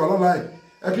online tẹ wà online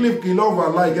ẹ click kí love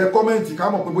and like ẹ comment ká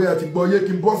mọ̀ pé bóyá ẹ ti gbọ́ yé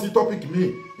kí n bọ́ sí topic mi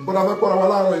nǹkan tá fẹ́ kọ́ra wa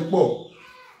láàárọ̀ ìpọ̀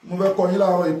mo fẹ́ kọ́ yín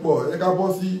láàárọ̀ ìpọ̀ ẹ ká bọ́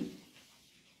sí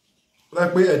láì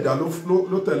pé ẹ̀dá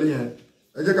ló tẹ̀lé yẹn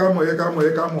ẹ jẹ́ ká mọ̀ ẹ ká mọ̀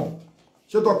ẹ ká mọ̀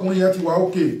ṣé tọkùnrin yẹn ti wà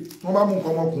okay wọ́n bá mú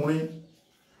nǹkan ọmọkùnrin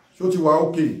ṣó ti wà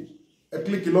okay ẹ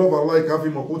click love and like ká fi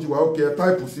mọ̀ pé ó ti wà okay ẹ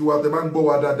type sí wa tẹ bá ń gbọ́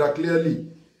wa dáadáa clearly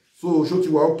so ṣó ti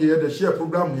wà okay ẹ dẹ̀ share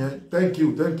program yẹn thank you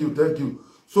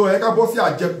so ẹ ká bọ́ sí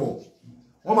àjẹpọ̀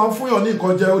wọ́n máa ń fún yàn ní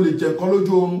nǹkan jẹ ó lè jẹ nǹkan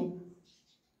lójú oorun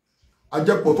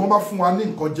àjẹpọ̀ tó ń bá fún wa ní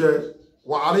nǹkan jẹ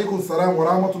wa alaikum salam wa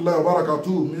rahmatullahi wa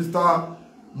barakatuh Mr.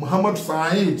 Muhammad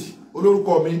Saheed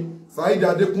olórúkọ mi Saheed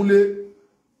Adékúnlé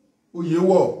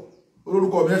Oyèwọ̀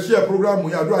olórúkọ mi ẹ share program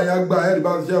yìí àdúrà yẹn gbà ẹ̀rí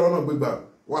bá ṣe ọ̀nà gbégbà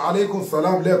wa alaikum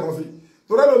salam lẹ́ẹ̀kan sí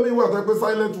torí ẹlòmíín wà tó pé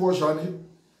silent watcher ni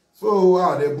so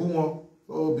àdẹ̀ bú wọn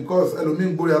so because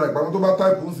ẹlòmíín gbórí ara ìpamọ́ tó bá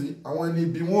type ń sí àwọn ẹni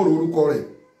bí wọ́n rò orúkọ rẹ̀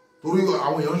torí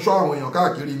àwọn èèyàn ń ṣọ́ àwọn èèyàn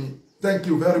káàkiri ni thank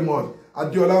you very much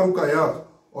Adéọlá Rukayat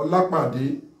Ọlápàdé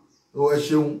ẹ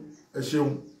ṣeun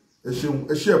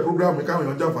ẹ share program mi káwọn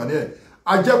èèyàn jàǹfààní ẹ̀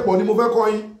àjẹpọ̀ ni mo fẹ́ kọ́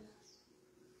yín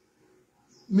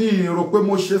mi rò pé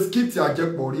mo ṣe skit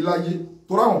àjẹpọ̀ rí láyé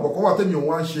torí àwọn kọ̀ọ̀kan wà tẹ́mi òun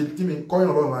wá ń ṣe tí mi ń kọ́yàn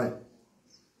lọ́rùn láì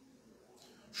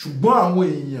ṣùgbọ́n àwọn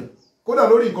èèyàn kódà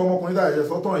lórí nǹkan ọmọkùnrin tá ẹ̀yẹ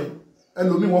sọ́tọ̀ yìí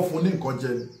ẹlòmíì wọ́n fún ní nǹkan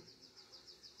jẹ ni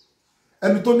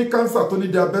ẹni tó ní cancer tó ní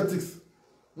diabetics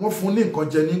wọ́n fún ní nǹkan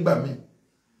jẹ nígbà míì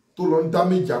tó lọ ń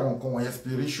damage àwọn nǹkan wọ̀nyẹn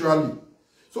spiritually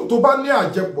so tó bá ní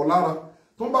àjẹpọ̀ lára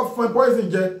tó bá fún ẹ poison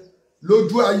jẹ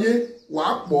lójú ayé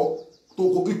wàá pọ̀ tó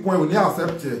kó kíkún ẹ ò ní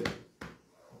accept ẹ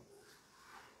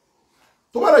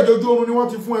tó bá lè jojú oorun ni wọ́n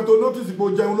ti fún ẹ tó notice pé o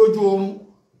jẹun lójú oorun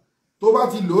tó bá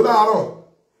ti lò láàárọ̀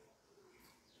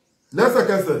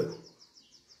lẹ́sẹ̀kẹsẹ̀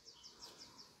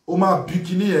o máa bí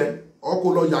kíní ẹ ọkọ̀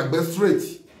lọ yàgbẹ́ straight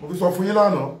mo fi sọ fún yín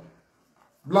lánàá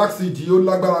black seed yìí ó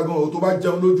lágbára gan o tó bá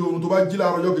jẹun lójú oorun tó bá jí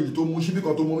láàárọ̀ ọjọ́ kejì tó mu ṣíbí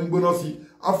kan tó mu gbóná sí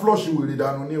á flush wèrè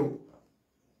dànù ní o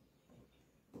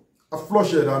á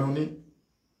flush ẹ̀ dànù ní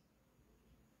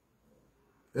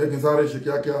ẹ kì í sáré ṣe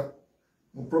kíákíá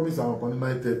mo promise àwọn kan ní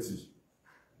 9:30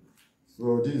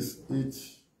 so this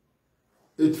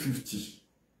 8:50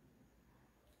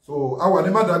 so a wà ní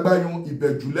Mádàgbáyún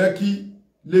Ìbẹ̀jú Lẹ́kì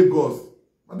Lagos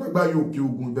Mádàgbáyún Òkè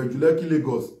Ògùn Ìbẹ̀jú Lẹ́kì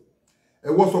Lagos ẹ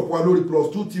WhatsApp wa lórí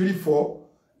 +234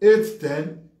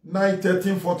 810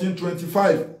 913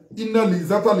 1425 iná lè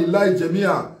zátàlì láì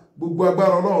jẹmíà gbogbo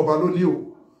agbára Ọlọ́run ọba lónìí o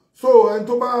so ẹni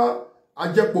tó bá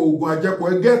àjẹpọ̀ oògùn àjẹpọ̀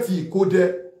ẹgẹ́ ti ìkódẹ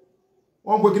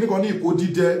wọ́n pe kíní kan ní ìkó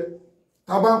dídẹ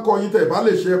tá bá ń kọ́ yín tẹ̀ bá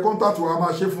lè ṣe kọ́ńtàtì wa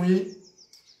máa ṣe fún yín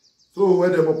so ẹ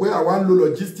dẹ̀ mọ̀ pé àwa ń lo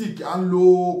logistic à ń lo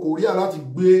Korea láti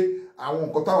gbé àwọn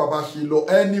nǹkan táwa bá ṣe lọ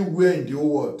anywhere in the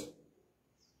whole world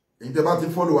èyí tẹ́ bá ti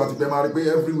follow wa ti pẹ́ máa rí pé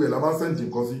everywhere la máa ń send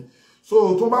nǹkan sí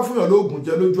so tó bá fún yàn lóògùn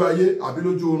jẹ lójú ayé àbí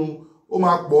lójú oorun ó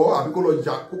máa pọ̀ àbí kó lọ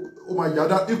yà ó máa yà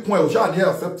dá ikùn ẹ̀ ò ṣáà ní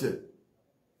accept ẹ̀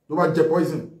tó bá jẹ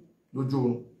poison lójú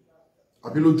oorun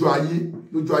àbí lójú ayé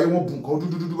wọ́n bu nǹkan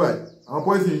dúdú báyìí àwọn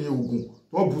poison yẹn oògùn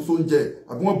wọ́n bu sóúnjẹ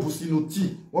àbí wọ́n bu sínú tíì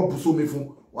wọ́n bu sómi fún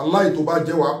wàláì tó bá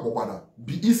jẹ́ wàá pọ̀ padà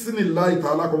bí ìsìnì láì ta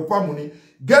alákọ̀ọ́fàmù ni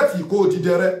gẹ́ẹ̀tì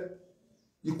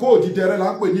ìkó òdìdẹrẹ́ là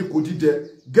ń pè ní ìkó dídẹ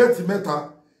gẹ́ẹ̀tì mẹ́ta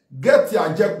gẹ́ẹ̀tì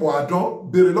àjẹpọ̀ àdán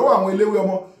béèrè lọ́wọ́ àwọn eléwé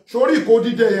ọmọ sórí ìkó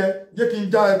dídẹ yẹn jẹ́ kí n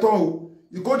já ẹ tán o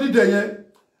ìkó dídẹ yẹn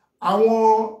àwọn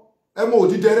ẹmọ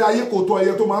òdìdẹrẹ́ ayé kò tó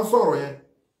ẹyẹ tó máa ń sọ̀rọ̀ yẹn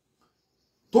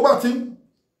tó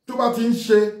bá ti ń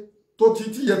ṣe tó ti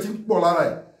tíyẹ ti ń pọ̀ lára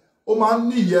ẹ̀ ó máa ń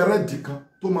ní ìyẹ́rẹ́dì kan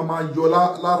tó máa yọ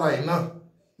lára ẹ̀ náà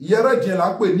ìyẹ́rẹ́dì yẹn là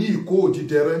ń pè ní ìkó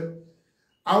òdìdẹrẹ́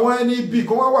àwọn ẹni ibi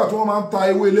kan wá tí wọ́n máa ń ta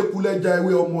ewé elékúlẹ́já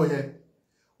ewé ọmọ yẹn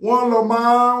wọ́n lọ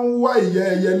máa ń wá ìyẹ́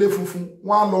ẹyẹlé funfun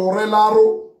wọ́n á lọ rẹ́ láró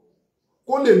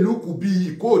kó lè lùkù bí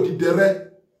ìkó òdìdẹrẹ́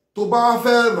tó bá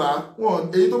fẹ́ rà wọ́n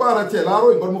èyí tó bá rẹ tiẹ̀ láró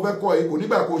nǹkan mo fẹ́ kọ́ èyí kò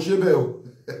nígbà kó ṣe bẹ́ẹ̀ o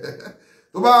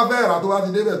tó bá fẹ́ rà tó bá ti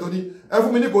débẹ̀ tó ní ẹ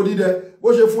fún mi ní kò dídẹ bó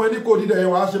ṣe fún ẹ ní kò dídẹ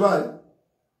yẹn wàá ṣe báyìí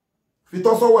fi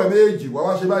tọ́ sọ́wọ́ ẹ méjì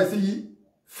wàá ṣe báyìí sí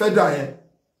fẹ́dà yẹn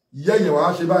ìyẹ́ yẹn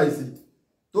wàá ṣe báyìí sí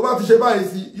tó bá ti ṣe báyìí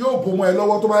sí yóò bò mọ́ ẹ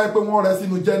lọ́wọ́ tó bá yẹ pé wọ́n rẹ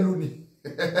sínú jẹ́lú ni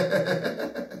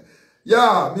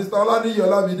yá Mr. Ọláníyì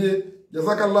Ọlámídé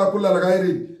jazakallah kullal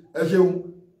khairin ẹ ṣeun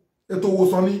ètò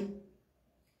òwòsàn ni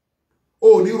ò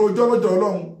ní rojọ́ lọ́jọ́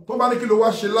Ọlọ́run tó bá ní kí ló wá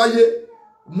ṣe láyé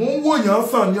mò ń wòyàn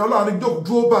sàn ní Ọlọ́run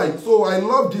dúró báyìí so I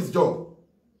love this job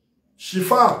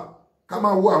ṣìfà ká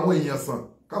máa wo àwọn èèyàn sàn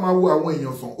ká máa wo àwọn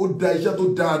èèyàn sàn ó da iṣẹ́ tó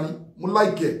dáa ní mo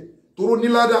like ẹ̀ toró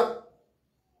níládá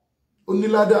ó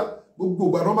níládá gbogbo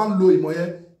ìgbà náà máa ń lo ìmọ̀ yẹn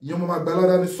ìyẹn mo máa gba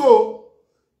ládá ni so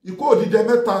ìkó òdìdẹ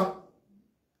mẹ́ta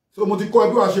so mo ti kọ́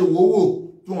ẹbí wa ṣe wòówò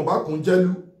tí wọ́n bá kún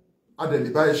jẹ́lú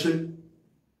adẹ̀lẹ̀ bá ẹ ṣe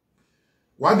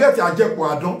wàá gẹ́ẹ̀tì àjẹpọ̀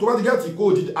àdán tó bá ti gẹ́ẹ̀tì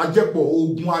kóòdì àjẹpọ̀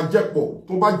oògùn àjẹpọ̀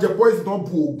tó bá jẹ poison tó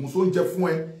bu oògùn sóúnjẹ fún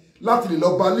ẹ láti lè lọ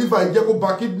ba liver ẹ jẹ́ kó ba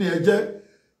kidney ẹ jẹ́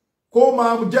kó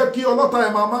máa jẹ́ kí ọlọ́ta ẹ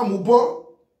máa mú bọ́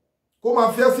kó máa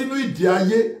fẹ́ sínú ìdí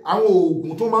ayé àwọn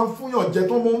oògùn tó máa ń fúnyàn jẹ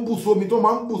tó máa ń bù sómi tó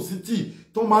máa ń bù sí tíì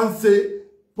tó máa ń ṣe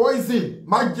poison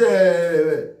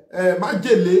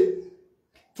májèlé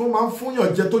tó máa ń fúnyàn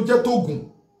jẹ tó jẹ́ tógùn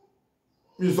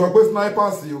mi sọ pé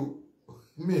snipers o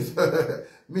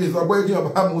mi sọ pé kí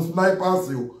wọ́n bá mu snipers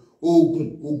o oògùn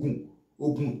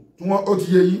tí wọ́n ó ti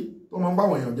yé yín tó máa ń bá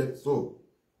àwọn èèyàn jẹ so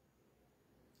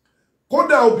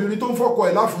kódà obìnrin tó ń fọ́kọ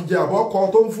ẹ̀ láfúnjẹ àbọ́kọ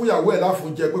tó ń fúnyàwó ẹ̀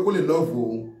láfúnjẹ pé kó lè lọ́ọ̀fù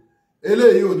òun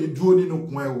eléyìí ò ní dúró nínú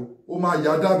kun ẹ o ó máa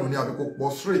yá dànù ní àbí kó pọ̀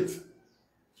straight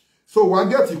so wàá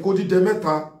gẹ̀ẹ́tì ìkó dídẹ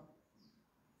mẹ́ta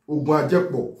oògùn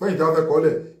àjẹpọ̀ fẹ́yìn tí a fẹ́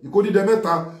kọ́lẹ̀ ìkó dídẹ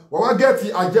mẹ́ta wàá wá gẹ̀ẹ́tì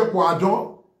àjẹpọ̀ àdán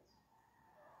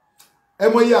ẹ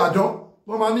mọ iye àdán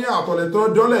wọ́n máa ní àtọ̀lẹ̀tọ̀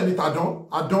dọ́lẹ̀ ní tàdán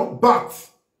àdán bat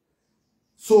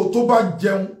so tó bá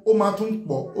jẹun ó máa tún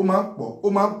pọ̀ ó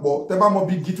máa ń pọ̀ tẹ bá mọ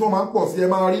bí igi tí wọ́n máa ń pọ̀ sí ẹ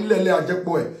máa rí lẹ́lẹ́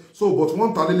àjẹpọ̀ ẹ̀ so but wọ́n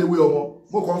ń ta léléwé ọmọ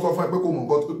mo kàn sọ fún ẹ pé kò mọ̀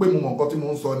nǹkan pé mo mọ̀ nǹkan tí mo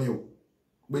ń sọ ni o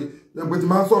pé tí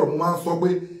máa ń sọ̀rọ̀ mo máa ń sọ pé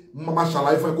mo máa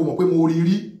ṣàlàyé fún ẹ kó mọ̀ pé mo rí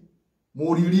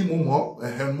rí mo mọ̀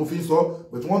mo fi ń sọ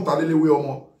pé tí wọ́n ń ta léléwé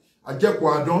ọmọ àjẹpọ̀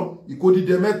àdán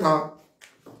ìkódídẹ mẹ́ta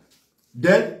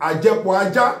then àjẹpọ̀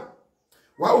ajá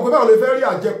wà ó pé báwo lè fẹ́ rí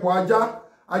àjẹpọ̀ ajá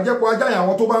yẹn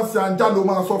àwọn tó bá ń ṣe ajá ló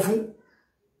máa sọ fún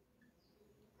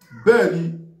bẹ́ẹ̀ ni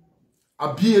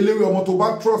àbí eléwé ọmọ tó bá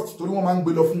trust torí wọ́n máa ń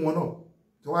gbé lọ fún wọn náà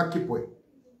tí wọ́n á kípọ̀ ẹ̀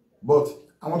but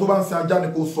àwọn tó bá ń ṣe ajá ni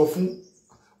kò sọ fún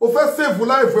o fẹ́ save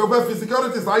life o fẹ́ fi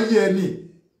security sáyé ẹ ní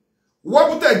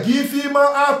wọ́pútẹ̀ gí fi máa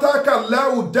àtàkà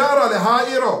lẹ́wù dára lè ha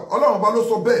irọ́ ọlọ́run bá ló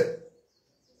sọ bẹ́ẹ̀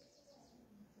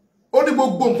ó ní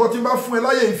gbogbo nǹkan tí bá fún ẹ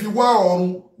láyé ìfi wá ọ̀run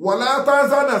wà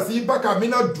látàzánà sí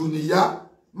bákàmínà dùnìyá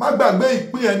má gbàgbé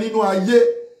ìpín ẹ nínú ayé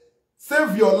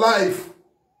save your life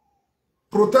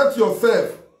protect yourself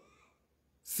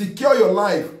secure your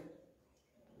life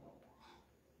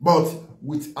but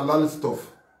with halal stuff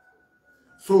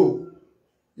so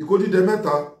ìkódídẹ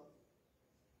mẹ́ta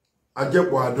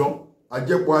àjẹpọ̀ àdán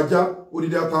àjẹpọ̀ ajá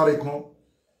odidi atare kan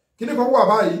kíní kan wà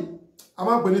báyìí a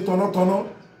máa ń pè ní tọ̀nàtọ̀nà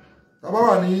tàbá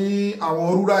wà ní àwọn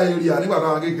rural area nígbà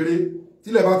táwọn kékeré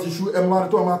tílẹ̀ bá ti ṣú ẹ máa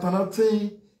tó máa tanná tín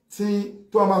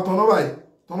tó máa tanná báyìí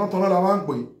tọ̀nàtọ̀nà la máa ń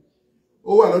pè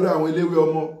ó wà lọ́dọ̀ àwọn eléwé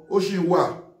ọmọ ó sì wà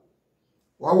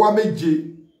wá méje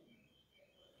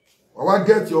wá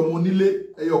gẹ́ẹ̀tì ọmọ onílé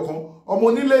ẹyọ kan ọmọ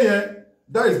onílé yẹn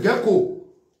that is gecko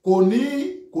kò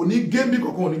ní géńbì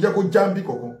kankan ò ní jẹ́ kó jáǹbì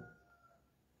kankan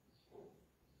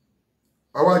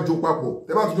àwa jọ papọ̀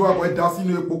tẹ́ bá ti jọ papọ̀ ẹ dá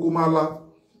sínú epo kó máa la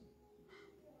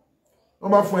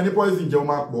wọ́n bá fún ẹ ní poison jẹun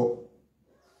máa pọ̀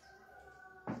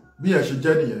bí ẹ̀ ṣe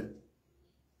jẹ́ nìyẹn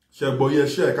ṣe gbọ́ yẹ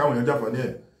ṣe ẹ̀ káwọn èèyàn jàǹfààní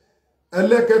ẹ̀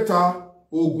ẹlẹ́kẹta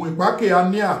oògùn ìpákè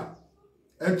aníà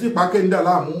ẹ tí ìpákè ń dà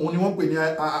láàmú òun ni wọ́n pè ní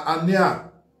aníà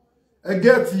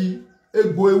ẹgẹ́ẹ̀tì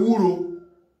egbò ewúro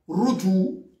rúùtù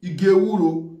igi ewúro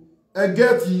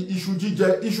ẹgẹ́ẹ̀tì iṣu jíjẹ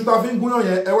iṣu tá fi ń gúnyàn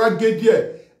yẹn ẹ wá gé díẹ̀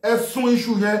ẹ sún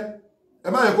iṣu yẹn ẹ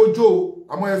má yẹ kó jó o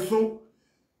àmọ́ ẹ sún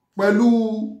pẹ̀lú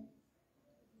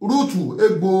rúùtù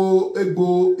egbò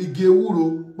igi ewúro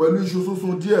pẹ̀lú iṣu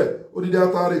súnsun díẹ̀ odidi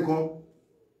atare kan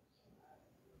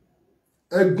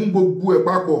ẹ gún gbogbo ẹ̀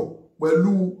papọ̀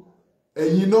pẹ̀lú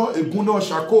ẹ̀yìn náà ègún náà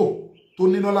ṣàkó tó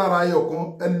níná lára ẹyọ kan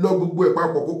ẹ lọ gbogbo ẹ̀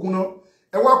papọ̀ kó kúnná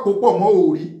ẹ wá pò pọ̀ mọ́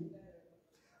òrí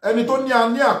ẹni tó ní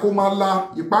aníà kó máa la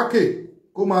ìpákè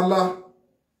kó máa la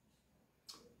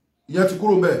ìyẹn ti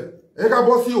kúrò mẹ́ ẹ ká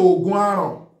bọ́ sí oògùn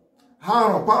àràn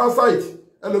parasite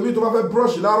ẹlòmíì tó bá fẹ́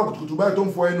brush láàárọ̀ kùtùkùtù báyìí tó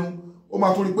ń fọ ẹnu ó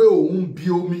máa tún rí pé òun ń bi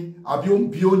omi àbí ó ń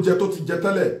bi oúnjẹ tó ti jẹ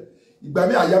tẹ́lẹ̀ ìgbà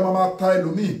míì àyà máa ta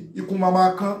ẹlòmíì ikùn máa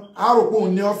kán àárò pé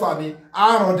òun ní ọ̀sà ni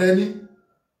àràn dẹni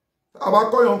àbá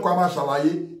kọ́yọ̀ nǹkan a máa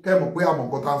ṣàlàyé kẹ́ mọ̀ pé àmọ̀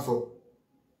nǹkan tá ń sọ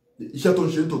iṣẹ́ tó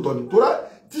ń ṣe tòótọ́ ni tóra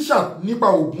tíṣà nípa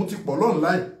oògùn ti pọ̀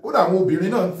online kódà àwọn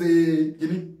obìnrin náà ń ṣe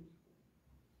kínní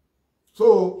so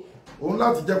òun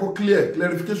láti jẹ́ kó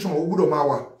clarification ó gbọ́dọ̀ máa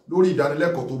wà lórí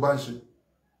ìdánilẹ́kọ̀ọ́ tó bá ń ṣe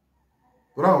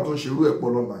tóra àwọn tó ń ṣe irú ẹ̀ pọ̀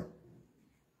online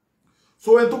so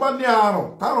ẹni tó bá ní àrùn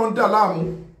tárùn ń dà láàmú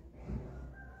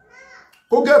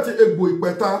kó gẹ́ẹ̀tì egbò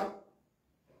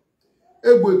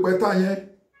ìpẹ́ta yẹn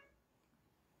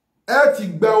ẹ ti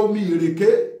gba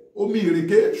omi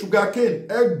ìrèké sugar cane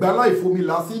ẹ gbà láì fomi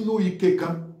là sínú ike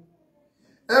kan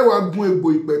ẹ wá gún egbò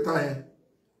ìpẹ́ta yẹn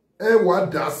ẹ wá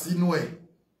dà sínú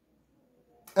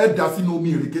ẹ dà sínú omi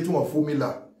ìrèké tí wọ́n fomi là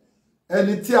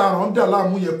ẹni tí àrùn dà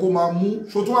láàmú yẹn kó máa mú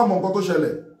ṣòtún àmọ́ nǹkan tó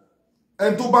ṣẹlẹ̀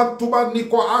ẹni tó bá ní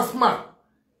kọ́ asthma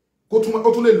ó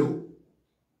tún lè lò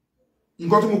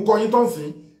nǹkan tí mo kọ́ yín tán sí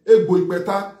egbò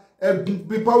ìpẹ́ta ẹ̀gún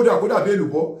bí powder kó dàbí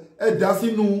èlùbọ́ ẹ dà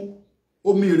sínú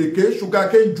omi ìrèké sugar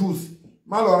cane juice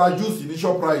má lọ ra juice ní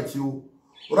Shoprite o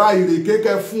ra ìrèké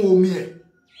kẹ́ fún omi ẹ̀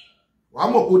wàá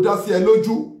mọ̀ kó dá sí ẹ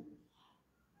lójú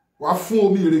wàá fún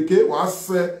omi ìrèké wàá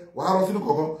sẹ wàá rọ sínú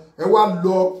kọ̀ọ̀kan ẹ wá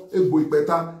lọ egbò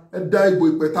ìpẹ̀ta ẹ dá egbò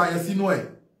ìpẹ̀ta yẹn sínú ẹ̀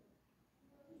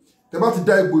tẹ bá ti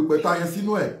dá egbò ìpẹ̀ta yẹn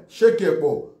sínú ẹ̀ ṣéèkì ẹ̀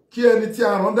pọ̀ kí ẹni tí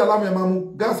a rán dà lámì ẹ̀ máa mu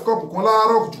gas cup kan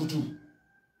láàárọ̀ kùtùkùtù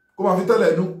kó máa fi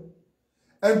tẹ́lẹ̀ nú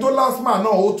ẹni tó lásìmà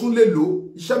náà ó tún lè lò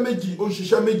iṣẹ́ méjì ó ń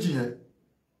ṣiṣẹ́ méjì yẹn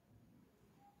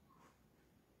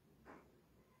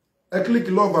ẹ click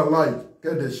love and like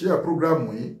kẹ́ẹ̀dẹ̀ share program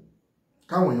yìí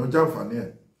káwọn èèyàn jàǹfààní ẹ̀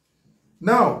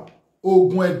now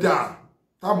oògùn ẹ̀dà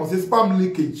táwọn sí spam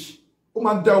leakage ó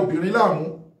máa ń da obìnrin láàmú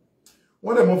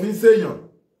wọ́n dẹ̀ mọ́ fi ń ṣèyàn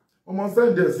wọ́n mọ́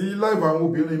sẹ́ǹdẹ̀ sí live àwọn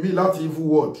obìnrin míì láti evil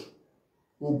world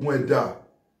oògùn ẹ̀dà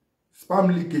spam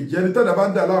leakage ẹni tẹ́lẹ̀ bá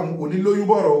ń dà láàmú kò ní lóyún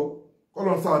bọ̀rọ̀ o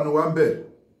kọ́lọ̀ ń ṣàánú wa ń bẹ̀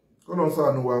kọ́lọ̀ ń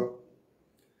ṣàánú wa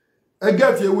ẹ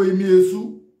gẹ́ẹ̀tì ewé imi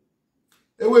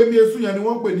esu yẹn ni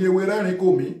wọ́n ń pè ní ewé rẹ́rìn kò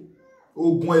mí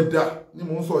oògùn ẹ̀dà ni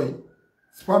mò ń sọ yìí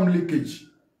spam leakage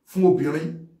fún obìnrin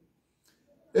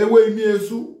ewé imi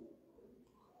esu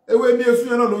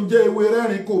yẹn náà ló ń jẹ́ ewé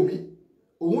rẹ́rìn kò mí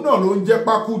òun náà ló ń jẹ́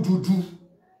pákú dúdú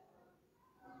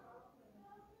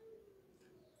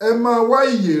ẹ máa wá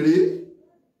ìyèrè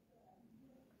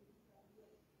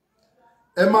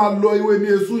ẹ máa lọ ewé imi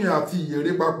esu yẹn àti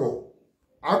ìyèrè papọ̀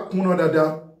á kúnná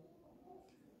dáadáa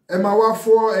ẹ máa wá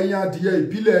fọ́ ẹyin adìyẹ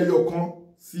ìbílẹ̀ ẹyọ kan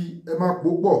sí ẹ máa pò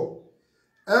pọ̀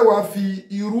ẹ wá fi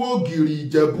irú ògìrì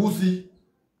ìjẹ̀bú sí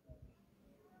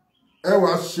ẹ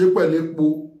wá ṣe pẹ̀lú epo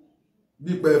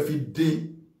bípẹ́ fi dín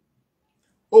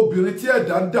obìnrin tí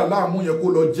ẹ̀dá ń dà láàmú yẹn kó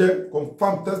lọ jẹ́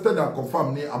confam tested and confam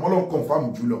ni àmọ́ lọ́n confam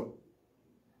jùlọ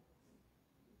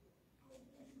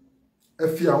ẹ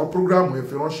fi àwọn prógrámù ẹ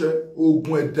fi ránṣẹ́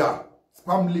oògùn ẹ̀dà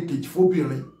spam leakage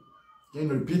fóbìnrin in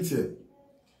repeat ẹ̀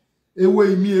ewé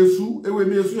imi esu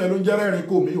yẹn ló ń jẹ́ rẹ́rìn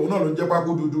kò mí òun náà ló ń jẹ́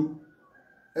pákó dúdú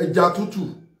ẹja tútù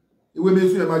ewé imi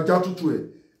esu yẹn máa já tútù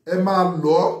ẹ máa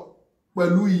lọ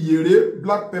pẹ̀lú ìyèrè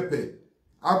black pepper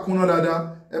á kúnná dáadáa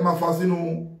ẹ máa fa sínú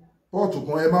pọ́ọ̀tù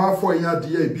kan ẹ máa fọ ẹyin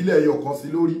adìyẹ ìbílẹ̀ ẹyọ kan sí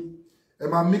lórí ẹ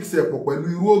máa mix ẹ̀ pọ̀ pẹ̀lú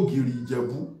irú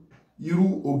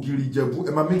ògìrì ìjẹ̀bú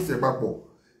ẹ máa mix ẹ̀ papọ̀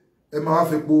ẹ máa wá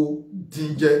fepo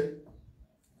dín jẹ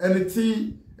ẹni tí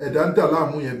ẹ̀dá ń dà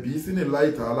láàmú yẹn bí sínú láì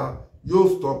tààlà yóò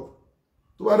stop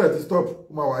tó bá dẹ̀ ti stop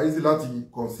ó máa wà easy láti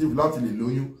conceive láti lè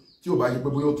lóyún tí ò bá yẹ pé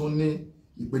bóyá ó tún ní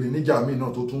ìpèníjà míì náà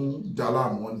tó tún dà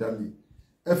láàmú ọ̀ndàlè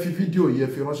ẹ fi fídíò yìí ẹ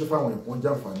fi ránṣẹ́ fáwọn ẹ̀kọ́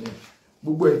jàǹfààní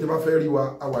gbogbo ẹ̀ tí wọ́n fẹ́ rí wa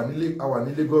a wà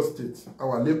ní Lagos State a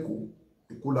wà lẹ́kọ̀ọ́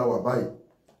Èkó la wà báyìí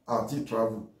àti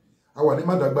travel a wà ní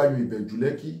Mádàgbáyò Ìbẹ̀jú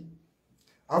Lẹ́kì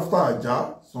after Àjà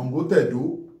Ṣàngó Tẹ̀dó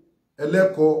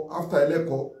Ẹlẹ́kọ after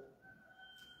Ẹlẹ́kọ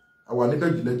a wà ní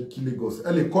Ìbẹ̀jú Lẹ́kì Lagos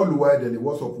ẹ lè kọlù wa ẹ̀dẹ̀ lè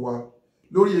WhatsApp wa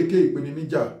lórí èké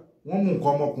ìpèníjà wọ́n mú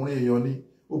nǹkan ọmọkùnrin èèyàn ni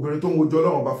obìnrin tó ń wojú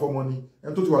Ọlọ́run bá fọ́mọ ni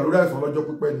ẹni tó ti wà lórí àìsàn lọ́jọ́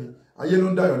pípẹ́ ni ayé ló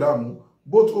ń dàyàn láàmú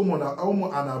both home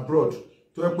and abroad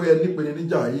tó yẹ pé ẹni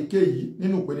ìpèníjà èyíkéyìí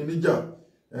nínú ìpèníjà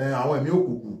àwọn ẹ̀mí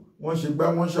òkùnkùn wọ́n ṣe gbá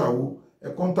wọ́n ṣàwo ẹ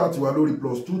kọ́ńtàtì wa lórí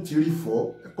 +234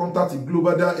 ẹ kọ́ńtàtì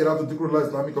Global Dahiratu Dhikrlahi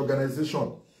Islamic Organization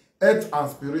Health and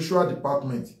Spiritual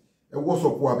Department ẹ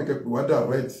WhatsApp wa àbíkẹ́ pè wá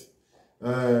direct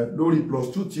lórí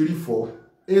 +234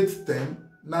 810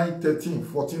 913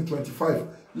 1425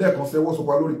 lẹ́ẹ̀kan sí ẹ WhatsApp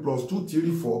wa lórí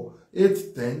 +234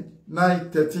 810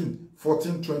 913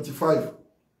 1425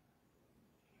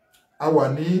 a wà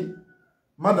ní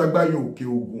Mádàgbáyò Òkè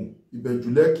Ògùn Ìbẹ̀jú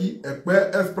Lẹ́kì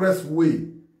Ẹ̀pẹ́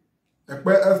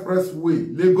expressway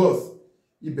Lagos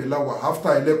ibẹ̀ la wà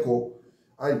after Ẹlẹ́kọ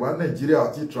àìwá Nàìjíríà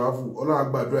àti travel Ọlọ́run á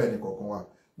gbàdúrà ẹnì kọ̀ọ̀kan wa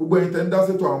gbogbo ẹ̀yin tẹ́ ń dá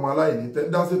ṣètò àwọn ọmọ aláìní tẹ́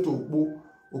ń dá ṣètò òpó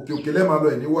òkè lẹ́ẹ̀ máa lọ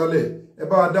ẹ̀ ní wálẹ̀ ẹ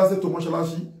bá wa dá ṣètò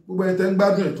mọ́ṣáláṣí gbogbo ẹ̀yin tẹ́ ń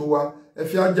gbádùn ètò wa ẹ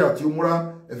fi ájà àti òmúra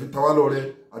ẹ fi tàwa lọ rẹ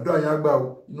àdúrà yẹn á gbà o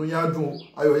inú yẹn á dùn o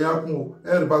ayọ̀ yẹn á kún o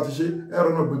ẹ̀rì bá ti ṣe ẹ̀rọ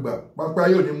náà gbégbà pápá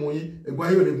ayé ò ní mú yín ẹ̀gbọ́n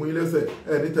ayé ò ní mú yín lẹ́sẹ̀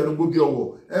ẹ̀ ní tẹnugbó bí ọwọ́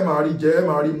ẹ máa rí jẹ ẹ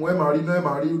máa rí mu ẹ máa rí iná ẹ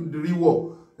máa rí ríwọ̀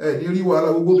ẹ ní rí wàhálà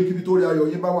gbogbo bí kíbi tó rí ayọ̀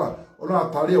yín bá wà Ọlọ́run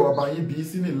àtàrí ẹ̀wà bá yín bí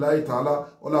sínú láì tààlà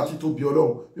ọlá àti tóbi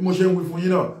Ọlọ́run bí mo ṣe ń wí fún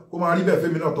yín náà kó máa rí bẹ́ẹ̀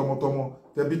fẹ́mi náà tọmọtọmọ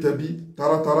tẹbítẹbí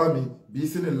taratara mi bí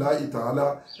sínú láì tààlà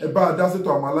ẹ bá a dá sétò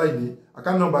àwọn aláìní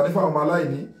àkáǹtì nọ́mbà ní fáwọn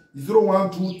aláìní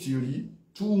 0123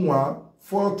 21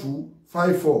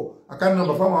 4254 àkáǹtì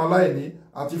nọ́mbà fáwọn aláìní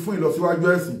àti fún ìlọsíwájú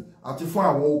ẹ̀sìn àti fún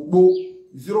àwọn opó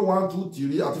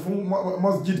 0123 àti fún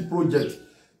Masjid project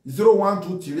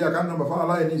 0123 àkáǹtì nọ́mbà fáwọn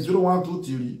aláìní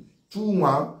 0123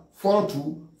 21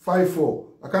 4254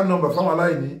 àkáǹtì nọ́mbà fáwọn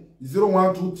aláìní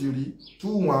 0123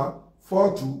 21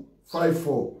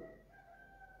 4254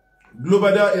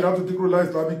 Global Dahiratu Dhikrlahi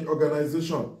Islamic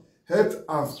Organization Health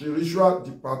and Spiritual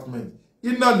Department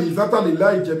inna li zata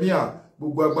lillahi jami'a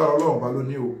gbogbo agbára Ọlọ́run bá ló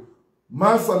ní o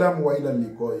ma salamu wa ila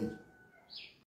liqa'i.